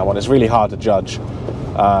goes on that one. It's really hard to judge.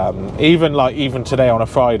 Even today on a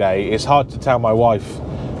Friday, it's hard to tell my wife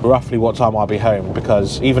roughly what time I'll be home,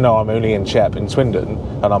 because even though I'm only in Chep in Swindon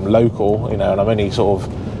and I'm local, you know, and I'm only sort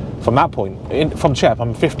of from that point from Chep,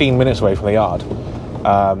 I'm 15 minutes away from the yard,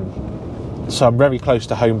 so I'm very close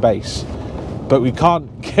to home base, but we can't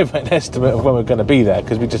give an estimate of when we're going to be there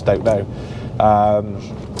because we just don't know.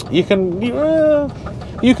 You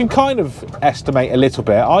can kind of estimate a little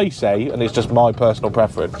bit. I say, and it's just my personal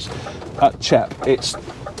preference, at Chep it's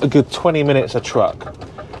a good 20 minutes a truck.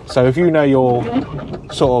 So if you know you're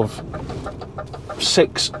sort of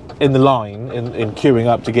 6 in the line in queuing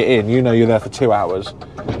up to get in, you know you're there for 2 hours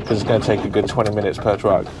because it's going to take a good 20 minutes per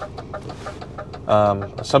truck.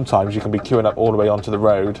 Sometimes you can be queuing up all the way onto the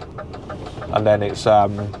road and then it's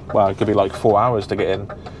well, it could be like 4 hours to get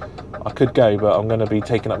in. I could go, but I'm going to be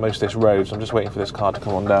taking up most of this road, so I'm just waiting for this car to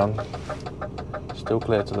come on down. Still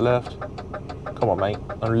clear to the left. Come on, mate.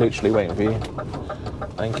 I'm literally waiting for you.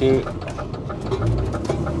 Thank you.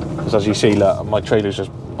 Because as you see, look, my trailer's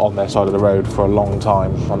just on their side of the road for a long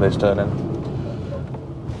time on this turning.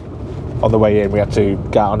 On the way in, we had to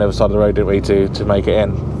get out on the other side of the road, didn't we, to make it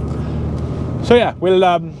in. So yeah,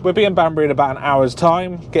 we'll be in Banbury in about an hour's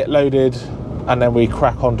time, get loaded, and then we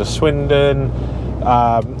crack on to Swindon.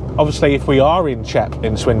 Obviously, if we are in Chep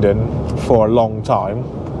in Swindon for a long time,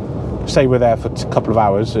 say we're there for a couple of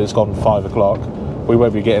hours, so it's gone 5 o'clock, we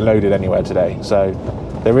won't be getting loaded anywhere today. So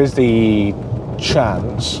there is the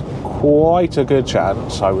chance, quite a good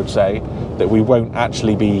chance, I would say, that we won't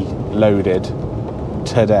actually be loaded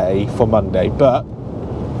today for Monday, but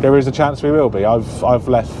there is a chance we will be. I've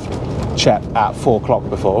left Chep at 4 o'clock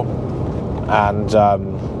before and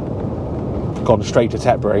gone straight to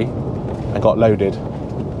Tetbury and got loaded.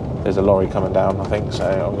 There's a lorry coming down, I think, so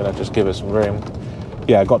I'm going to just give it some room.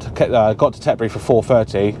 Yeah, I got to Tetbury for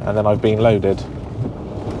 4:30 and then I've been loaded.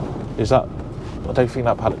 Is that... I don't think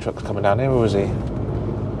that pallet truck's coming down here, or is he?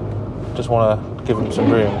 Just want to give him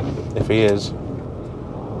some room, if he is.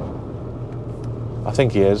 I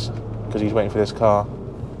think he is, because he's waiting for this car.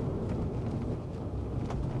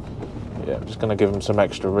 Yeah, I'm just going to give him some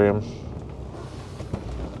extra room.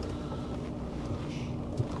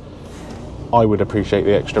 I would appreciate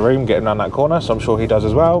the extra room getting around that corner, so I'm sure he does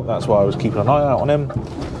as well. That's why I was keeping an eye out on him.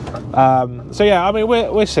 So yeah, I mean,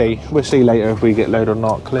 we'll see. We'll see later if we get loaded or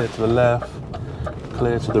not. Clear to the left,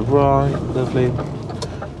 clear to the right, lovely.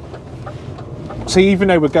 See, even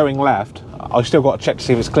though we're going left, I've still got to check to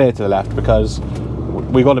see if it's clear to the left, because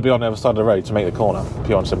we've got to be on the other side of the road to make the corner,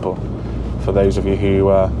 pure and simple. For those of you who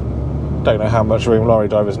don't know how much room lorry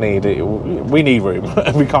drivers need, we need room.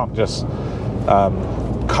 We can't just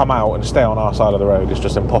come out and stay on our side of the road. It's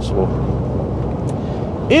just impossible.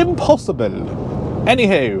 Impossible.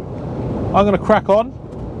 Anywho, I'm going to crack on.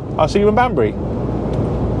 I'll see you in Banbury.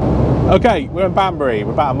 Okay, we're in Banbury.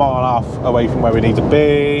 We're about 1.5 miles away from where we need to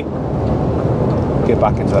be. Get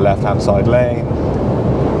back into the left-hand side lane.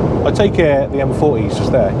 I take it the M40's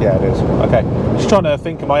just there. Yeah, it is. Okay. Just trying to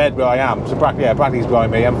think in my head where I am. So Bradley's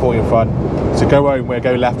behind me, M40 in front. So go home, we'll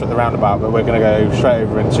go left at the roundabout, but we're going to go straight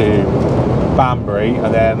over into Banbury,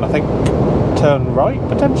 and then I think turn right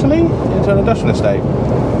potentially into an industrial estate.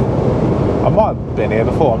 I might have been here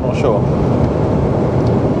before, I'm not sure.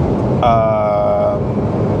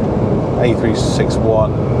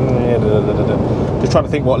 A361. Just trying to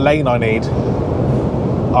think what lane I need.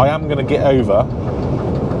 I am going to get over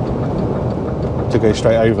to go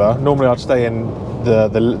straight over. Normally I'd stay in the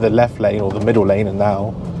left lane or the middle lane, and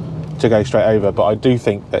now to go straight over, but I do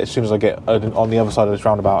think that as soon as I get on the other side of this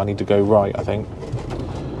roundabout I need to go right, I think.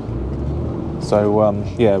 So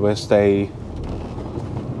yeah, we'll stay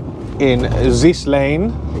in this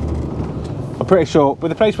lane. I'm pretty sure with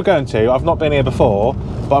the place we're going to, I've not been here before,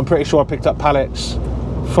 but I'm pretty sure I picked up pallets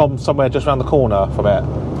from somewhere just around the corner from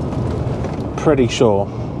it. Pretty sure.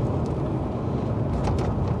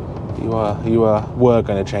 You were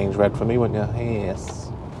going to change red for me, weren't you? Yes.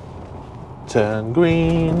 Turn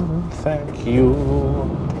green, thank you.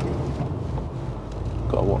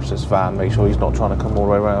 Gotta watch this van, make sure he's not trying to come all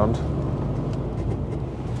the way around.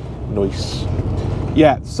 Nice.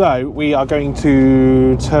 Yeah, so we are going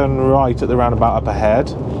to turn right at the roundabout up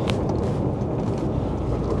ahead.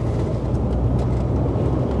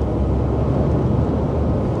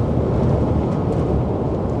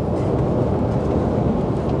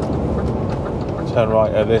 Turn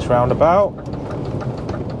right at this roundabout.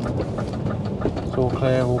 It's all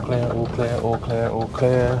clear, all clear, all clear, all clear, all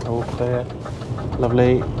clear, all clear.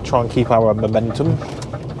 Lovely. Try and keep our momentum.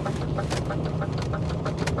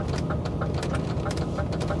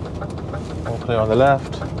 All clear on the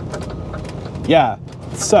left. Yeah.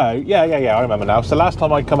 So, yeah, I remember now. So last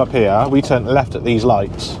time I come up here, we turned left at these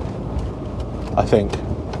lights, I think.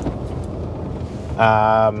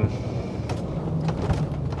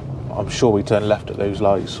 I'm sure we turned left at those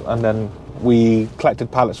lights, and then we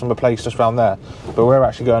collected pallets from a place just around there, but we're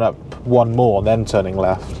actually going up one more and then turning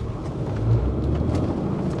left.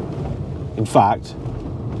 In fact,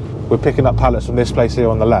 we're picking up pallets from this place here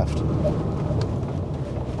on the left.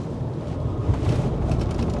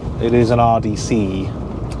 It is an RDC.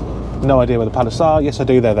 No idea where the pallets are. Yes, I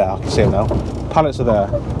do, they're there, I can see them now. Pallets are there.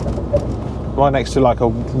 Right next to like a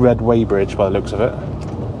red weighbridge by the looks of it.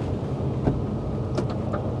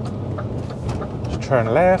 Turn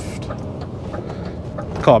left.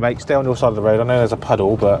 Come on, mate, stay on your side of the road. I know there's a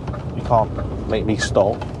puddle, but you can't make me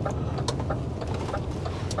stop.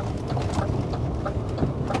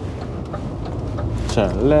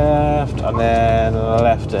 Turn left, and then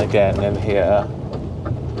left again in here.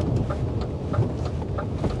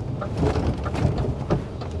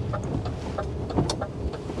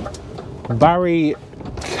 Barry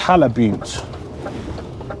Calabute,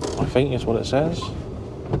 I think is what it says.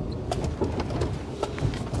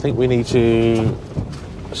 I think we need to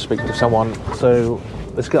speak to someone, so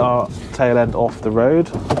let's get our tail end off the road.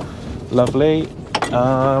 Lovely.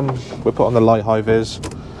 We'll put on the light high vis.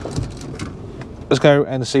 Let's go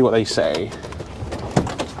and see what they say.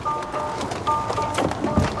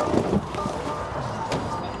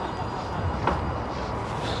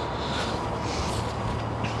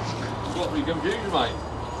 What were you confused, mate?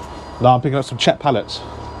 No, I'm picking up some Czech pallets.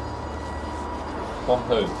 From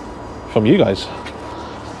who? From you guys.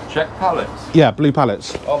 Czech pallets? Yeah, blue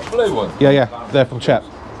pallets. Oh, blue one? Yeah, they're from Czech.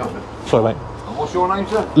 Sorry, mate. And what's your name,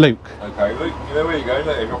 sir? Luke. Okay, Luke, you know where you go,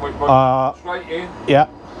 don't you? Straight in, Yeah.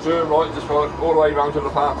 turn right, just follow all the way round to the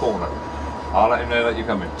far corner. I'll let him know that you're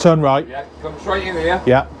coming. Turn right. Yeah, come straight in here.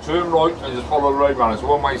 Yeah. Turn right and just follow the road round. It's a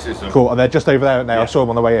one-way system. Cool, and they're just over there now. Yeah. I saw them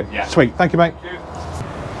on the way in. Yeah. Sweet, thank you, mate. Thank you.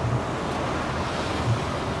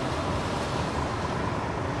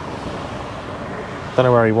 Don't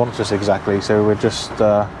know where he wants us exactly, so we're just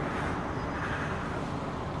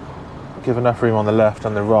give enough room on the left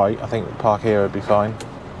and the right. I think park here would be fine.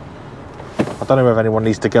 I don't know if anyone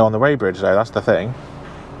needs to go on the weighbridge though, that's the thing.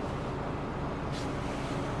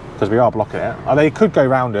 Because we are blocking it. They could go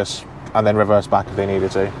round us and then reverse back if they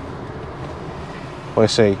needed to. We'll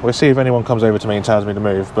see. We'll see if anyone comes over to me and tells me to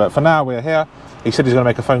move. But for now, we're here. He said he's going to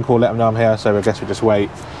make a phone call, let him know I'm here, so I guess we just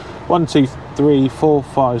wait. 1, 2, 3, 4,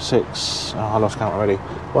 5, 6. Oh, I lost count already.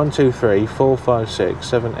 1, 2, 3, 4, 5, 6,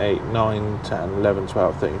 7, 8, 9, 10, 11,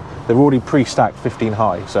 12, 13. They've already pre-stacked 15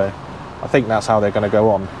 high, so I think that's how they're going to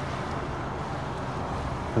go on.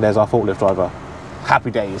 And there's our forklift driver.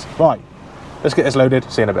 Happy days. Right, let's get this loaded.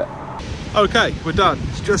 See you in a bit. Okay, we're done.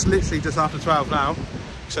 It's just literally just after 12 now.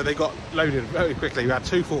 So they got loaded very quickly. We had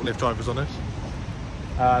 2 forklift drivers on us.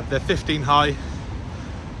 They're 15 high.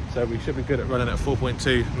 So we should be good at running at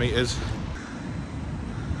 4.2 meters.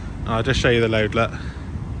 I'll just show you the load, look.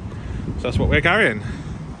 So that's what we're carrying.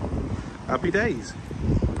 Happy days.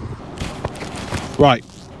 Right,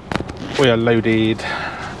 we are loaded.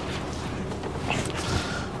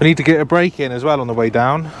 We need to get a break in as well on the way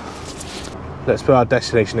down. Let's put our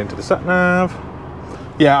destination into the sat-nav.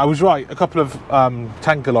 Yeah, I was right. A couple of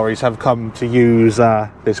tanker lorries have come to use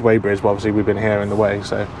this way bridge, but obviously we've been here in the way,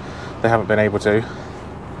 so they haven't been able to.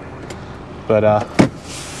 But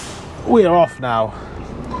we are off now.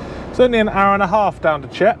 It's only an hour and a half down to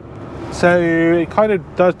Chet, so it kind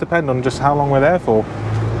of does depend on just how long we're there for.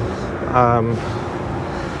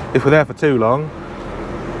 If we're there for too long,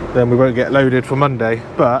 then we won't get loaded for Monday.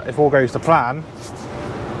 But if all goes to plan,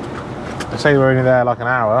 say we're only there like an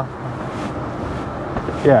hour,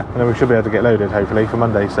 yeah, and then we should be able to get loaded hopefully for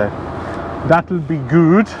Monday. So that'll be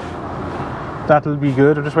good. That'll be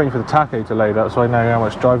good. I'm just waiting for the taco to load up so I know how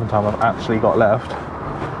much driving time I've actually got left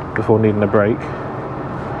before needing a break.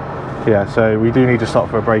 Yeah, so we do need to stop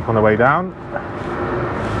for a break on the way down.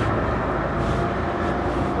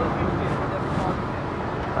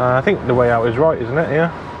 I think the way out is right, isn't it? Yeah.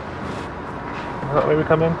 Is that the way we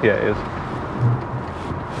come in? Yeah, it is.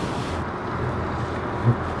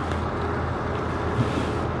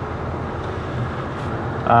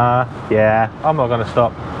 Yeah, I'm not going to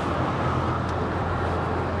stop.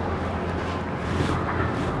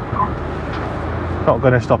 Not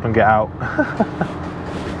going to stop and get out.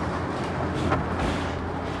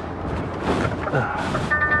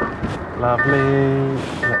 Lovely.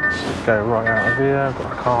 Let's go right out of here. I've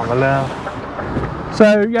got a car on the left.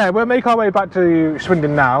 So yeah, we'll make our way back to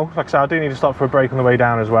Swindon now. Like I said, I do need to stop for a break on the way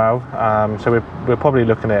down as well. So we're probably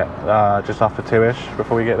looking at just after 2ish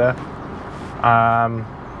before we get there.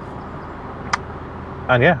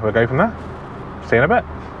 And yeah, we'll go from there. See you in a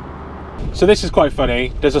bit. So this is quite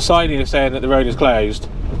funny. There's a sign here saying that the road is closed,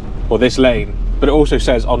 or this lane, but it also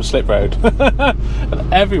says on slip road.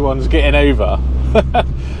 And everyone's getting over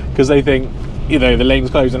because they think, you know, the lane's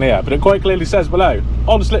closed in here, but it quite clearly says below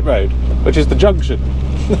on slip road, which is the junction.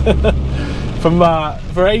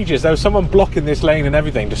 For ages there was someone blocking this lane and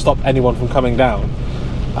everything to stop anyone from coming down.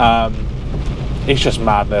 It's just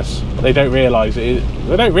madness. They don't realise it.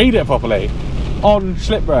 They don't read it properly. On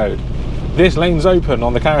slip road, this lane's open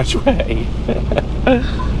on the carriageway.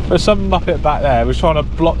 There's some muppet back there who's trying to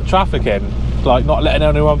block the traffic in, like not letting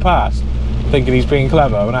anyone pass, thinking he's being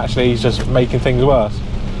clever, when actually he's just making things worse.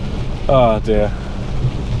 Oh dear.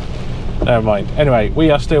 Never mind. Anyway, we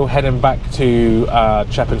are still heading back to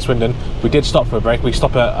Chep and Swindon. We did stop for a break. We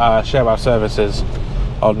stopped at Share Our Services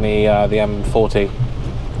on the M40.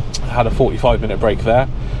 Had a 45-minute break there.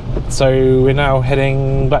 So we're now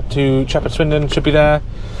heading back to Chep and Swindon. Should be there.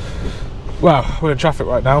 Well, we're in traffic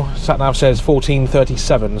right now. Satnav says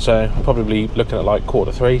 14:37, so probably looking at like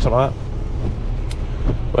 2:45, something like that.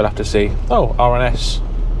 We'll have to see. Oh, RNS.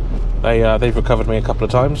 They've recovered me a couple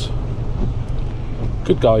of times.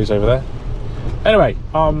 Good guys over there. Anyway,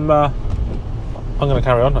 I'm going to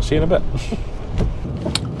carry on. I'll see you in a bit.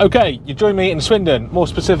 Okay, you join me in Swindon, more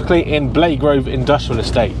specifically in Blagrove Industrial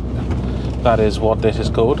Estate. That is what this is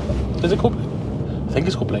called. Is it called? I think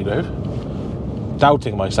it's called Blagrove.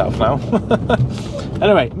 Doubting myself now.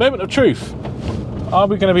 Anyway, moment of truth. Are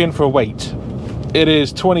we going to be in for a wait? It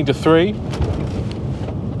is 20 to 3.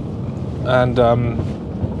 And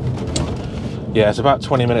yeah, it's about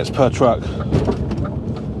 20 minutes per truck.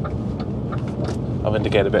 I've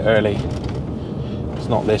indicated a bit early. It's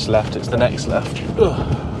not this left, it's the next left.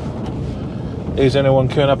 Ugh. Is anyone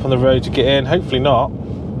queuing up on the road to get in? Hopefully not.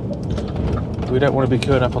 We don't want to be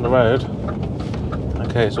queuing up on the road.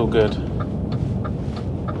 Okay, it's all good.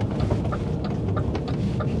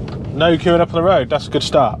 No queuing up on the road. That's a good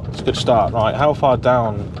start. It's a good start. Right, how far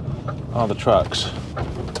down are the trucks?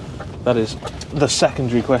 That is the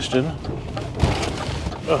secondary question.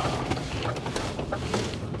 Ugh.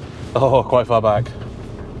 Oh, quite far back.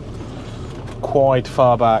 Quite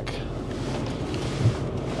far back.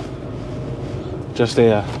 Just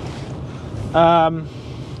here.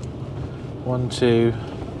 1, 2.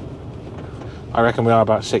 I reckon we are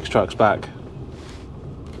about 6 trucks back.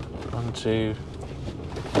 1, 2,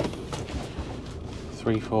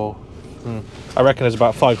 3, 4. I reckon there's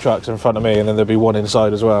about 5 trucks in front of me, and then there'll be 1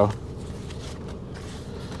 inside as well.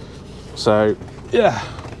 So, yeah.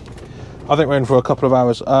 I think we're in for a couple of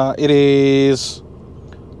hours. It is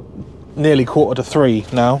nearly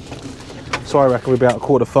 2:45 now. So I reckon we'll be out at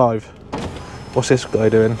 5:15. What's this guy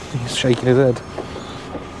doing? He's shaking his head.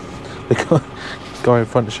 The guy in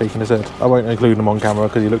front is shaking his head. I won't include him on camera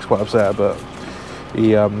because he looks quite upset, but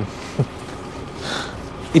he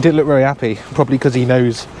didn't look very happy. Probably because he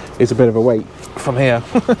knows it's a bit of a wait from here.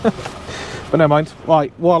 But never mind.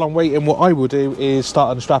 Right, while I'm waiting, what I will do is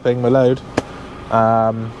start unstrapping my load.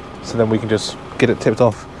 So then we can just get it tipped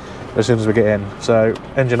off as soon as we get in. So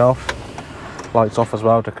engine off, lights off as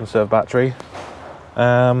well to conserve battery.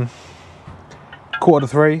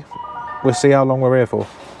 2:45. We'll see how long we're here for.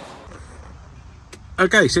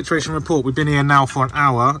 Okay, situation report. We've been here now for an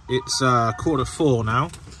hour. It's 4:15 now.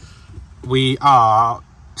 We are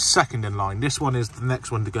second in line. This one is the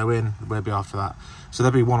next one to go in. We'll be after that. So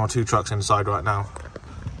there'll be 1 or 2 trucks inside right now.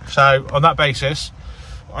 So on that basis,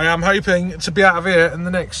 I am hoping to be out of here in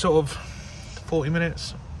the next sort of 40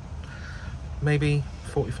 minutes, maybe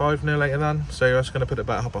 45, no later than. So I'm just going to put it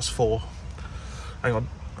about 4:30. Hang on.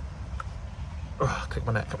 Oh, click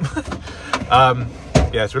my neck.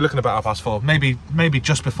 Yeah, so we're looking about 4:30, maybe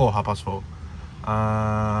just before 4:30.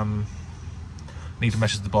 Need to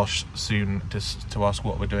message the boss soon just to ask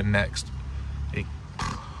what we're doing next. I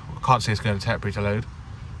can't see us going to Tetbury to load.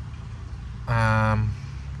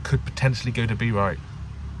 Could potentially go to Be Right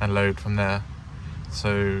and load from there.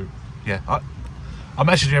 So yeah, I'll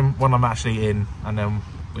message him when I'm actually in, and then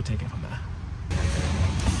we'll take it from there.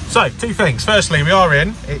 So 2 things. Firstly, we are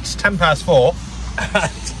in. It's 4:10.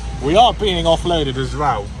 And we are being offloaded as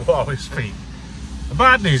well while we speak. The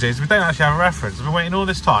bad news is we don't actually have a reference. I've been waiting all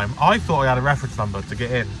this time. I thought I had a reference number to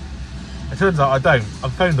get in. It turns out I don't.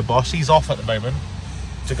 I've phoned the boss. He's off at the moment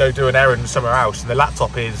to go do an errand somewhere else, and the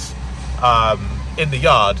laptop is in the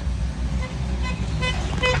yard.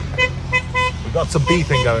 We've got some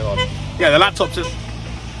beeping going on. Yeah, the laptop's in...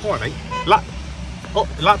 All right, mate.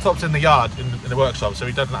 The laptop's in the yard, in the workshop, so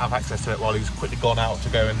he doesn't have access to it while he's quickly gone out to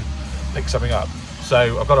go and pick something up.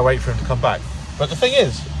 So I've got to wait for him to come back. But the thing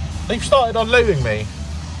is, they've started unloading me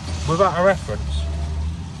without a reference.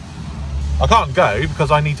 I can't go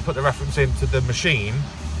because I need to put the reference into the machine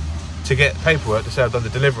to get paperwork to say I've done the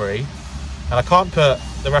delivery, and I can't put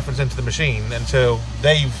the reference into the machine until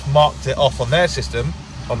they've marked it off on their system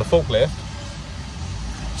on the forklift.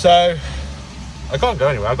 So I can't go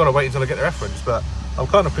anywhere. I've got to wait until I get the reference, but I'm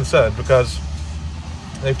kind of concerned because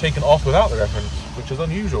they've taken it off without the reference, which is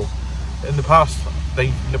unusual. In the past,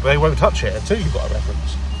 they won't touch it until you've got a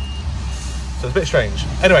reference. So it's a bit strange.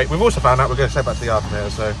 Anyway, we've also found out we're going to step back to the yard from here,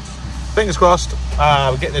 so fingers crossed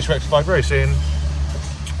we'll get this rectified very soon,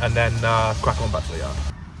 and then crack on back to the yard.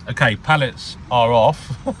 Okay, pallets are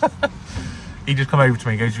off. He just come over to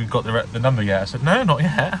me and goes, "You've got the number yet?" I said, "No, not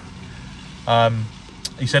yet."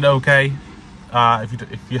 He said, "Okay, if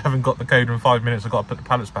you haven't got the code in 5 minutes, I've got to put the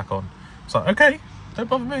pallets back on." It's like, okay, don't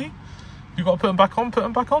bother me. You've got to put them back on, put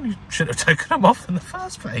them back on. You should have taken them off in the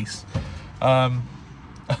first place.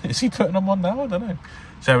 Is he putting them on now? I don't know.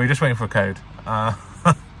 So we're just waiting for a code. I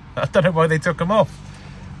don't know why they took them off.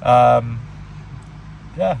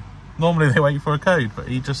 Yeah, normally they wait for a code, but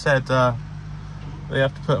he just said they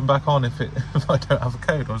have to put them back on if I don't have a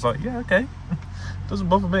code. I was like, yeah, okay. Doesn't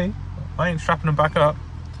bother me. I ain't strapping them back up.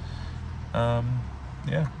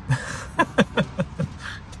 Yeah.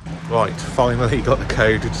 Right, finally got the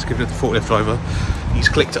code. Just give it to the forklift driver. He's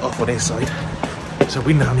clicked it off on his side. So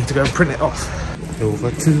we now need to go and print it off. Over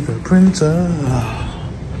to the printer.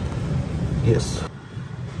 Yes.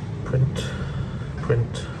 Print.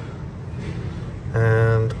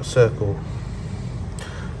 And a circle.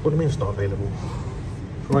 What do you mean it's not available?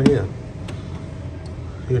 It's right here.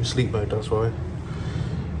 You're in sleep mode, that's why.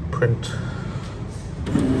 Print.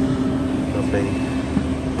 Lovely.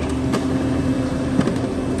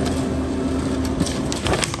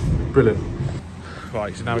 Brilliant.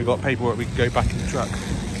 Right, so now we've got paperwork, we can go back in the truck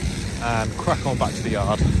and crack on back to the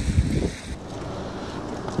yard.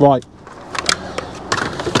 Right,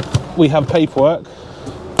 we have paperwork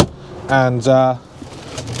and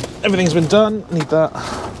everything's been done. Need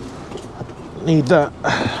that.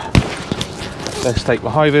 Let's take the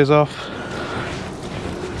high vis off.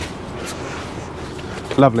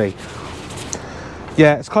 Lovely.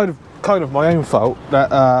 Yeah, it's kind of my own fault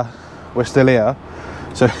that we're still here.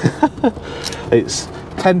 So it's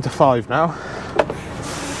 10 to 5 now.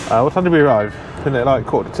 What time did we arrive? Wasn't it like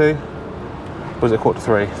 2:45? Was it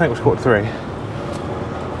 2:45? I think it was 2:45.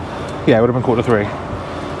 Yeah, it would have been 2:45.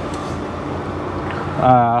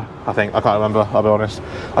 I think, I can't remember, I'll be honest.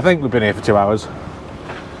 I think we've been here for 2 hours.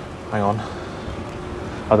 Hang on.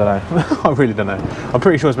 I don't know. I really don't know. I'm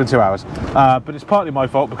pretty sure it's been 2 hours. But it's partly my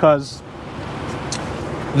fault because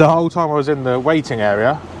the whole time I was in the waiting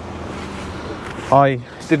area, I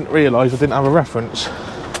didn't realise I didn't have a reference.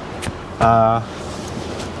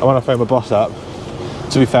 And when I phoned my boss up,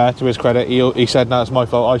 to be fair, to his credit, he said, "No, it's my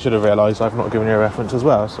fault. I should have realised I've not given you a reference as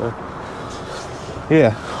well." So,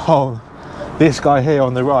 yeah. Oh, this guy here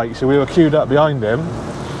on the right, so we were queued up behind him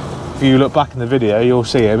if you look back in the video, you'll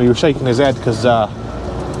see him. He was shaking his head because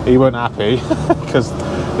he wasn't happy because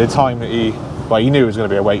the time that he knew it was going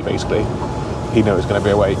to be a wait. Basically, he knew it was going to be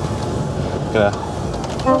a wait. Gonna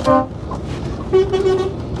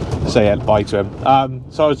say bye to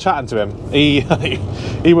him. So I was chatting to him. He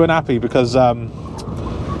wasn't happy because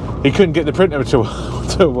he couldn't get the printer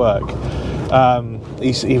to work.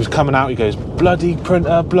 He was coming out. He goes, bloody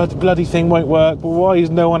printer, bloody thing won't work. But why is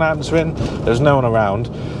no one answering? There's no one around.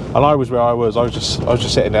 And I was where I was. I was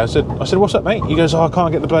just sitting there. I said, what's up, mate? He goes, oh, I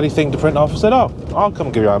can't get the bloody thing to print off. I said, oh, I'll come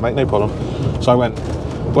and give you a hand, mate. No problem. So I went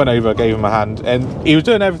over, gave him a hand, and he was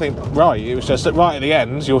doing everything right. It was just that right at the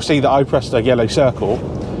end, you'll see that I pressed a yellow circle.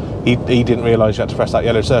 He didn't realise you had to press that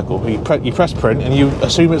yellow circle. You press print, and you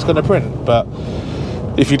assume it's going to print. But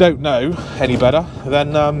if you don't know any better,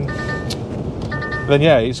 then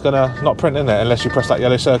yeah, it's gonna not print, isn't it, unless you press that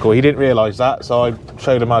yellow circle. He didn't realise that, so I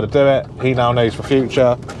showed him how to do it. He now knows for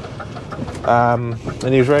future, and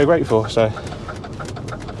he was very grateful. So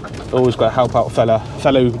always got to help out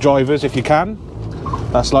fellow drivers if you can.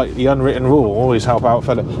 That's like the unwritten rule. Always help out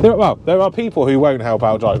fellow. There are people who won't help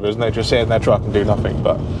out drivers, and they just sit in their truck and do nothing.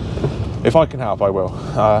 But if I can help, I will.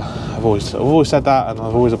 I've always said that, and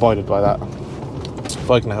I've always abided by that. If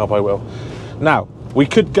I can help, I will. Now, we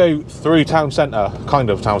could go through town centre,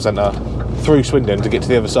 through Swindon to get to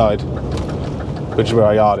the other side, which is where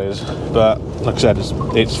our yard is. But like I said,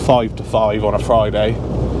 it's 5 to 5 on a Friday.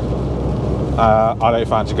 I don't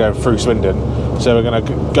fancy going through Swindon, so we're going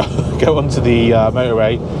to go onto the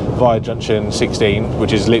motorway via junction 16,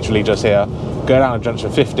 which is literally just here. Go down to junction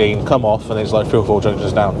 15, come off, and it's like 3 or 4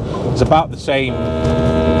 junctions down. It's about the same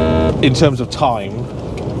in terms of time.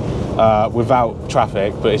 Without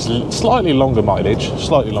traffic, but it's slightly longer mileage,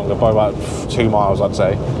 by about 2 miles, I'd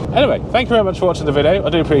say. Anyway, thank you very much for watching the video. I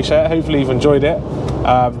do appreciate it. Hopefully you've enjoyed it.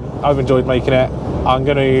 I've enjoyed making it. I'm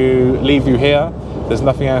going to leave you here. There's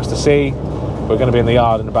nothing else to see. We're going to be in the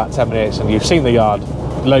yard in about 10 minutes, and you've seen the yard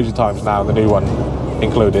loads of times now, the new one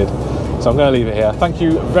included. So I'm going to leave it here. Thank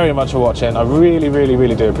you very much for watching. I really, really,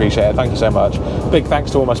 really do appreciate it. Thank you so much. Big thanks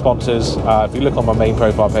to all my sponsors. If you look on my main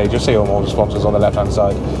profile page, you'll see all the sponsors on the left-hand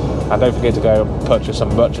side. And don't forget to go and purchase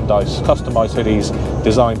some merchandise, customised hoodies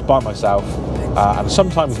designed by myself and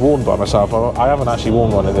sometimes worn by myself. I haven't actually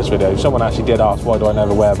worn one in this video. Someone actually did ask, why do I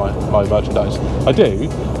never wear my merchandise? I do,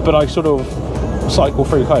 but I sort of cycle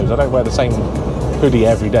through clothes. I don't wear the same hoodie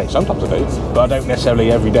every day. Sometimes I do, but I don't necessarily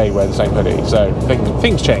every day wear the same hoodie. So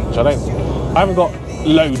things change. I haven't got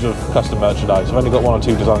loads of custom merchandise. I've only got 1 or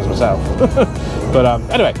 2 designs myself. But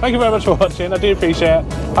anyway, thank you very much for watching. I do appreciate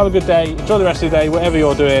it. Have a good day. Enjoy the rest of the day, whatever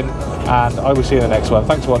you're doing, and I will see you in the next one.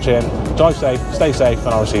 Thanks for watching. Drive safe, stay safe, and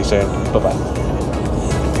I will see you soon. Bye bye.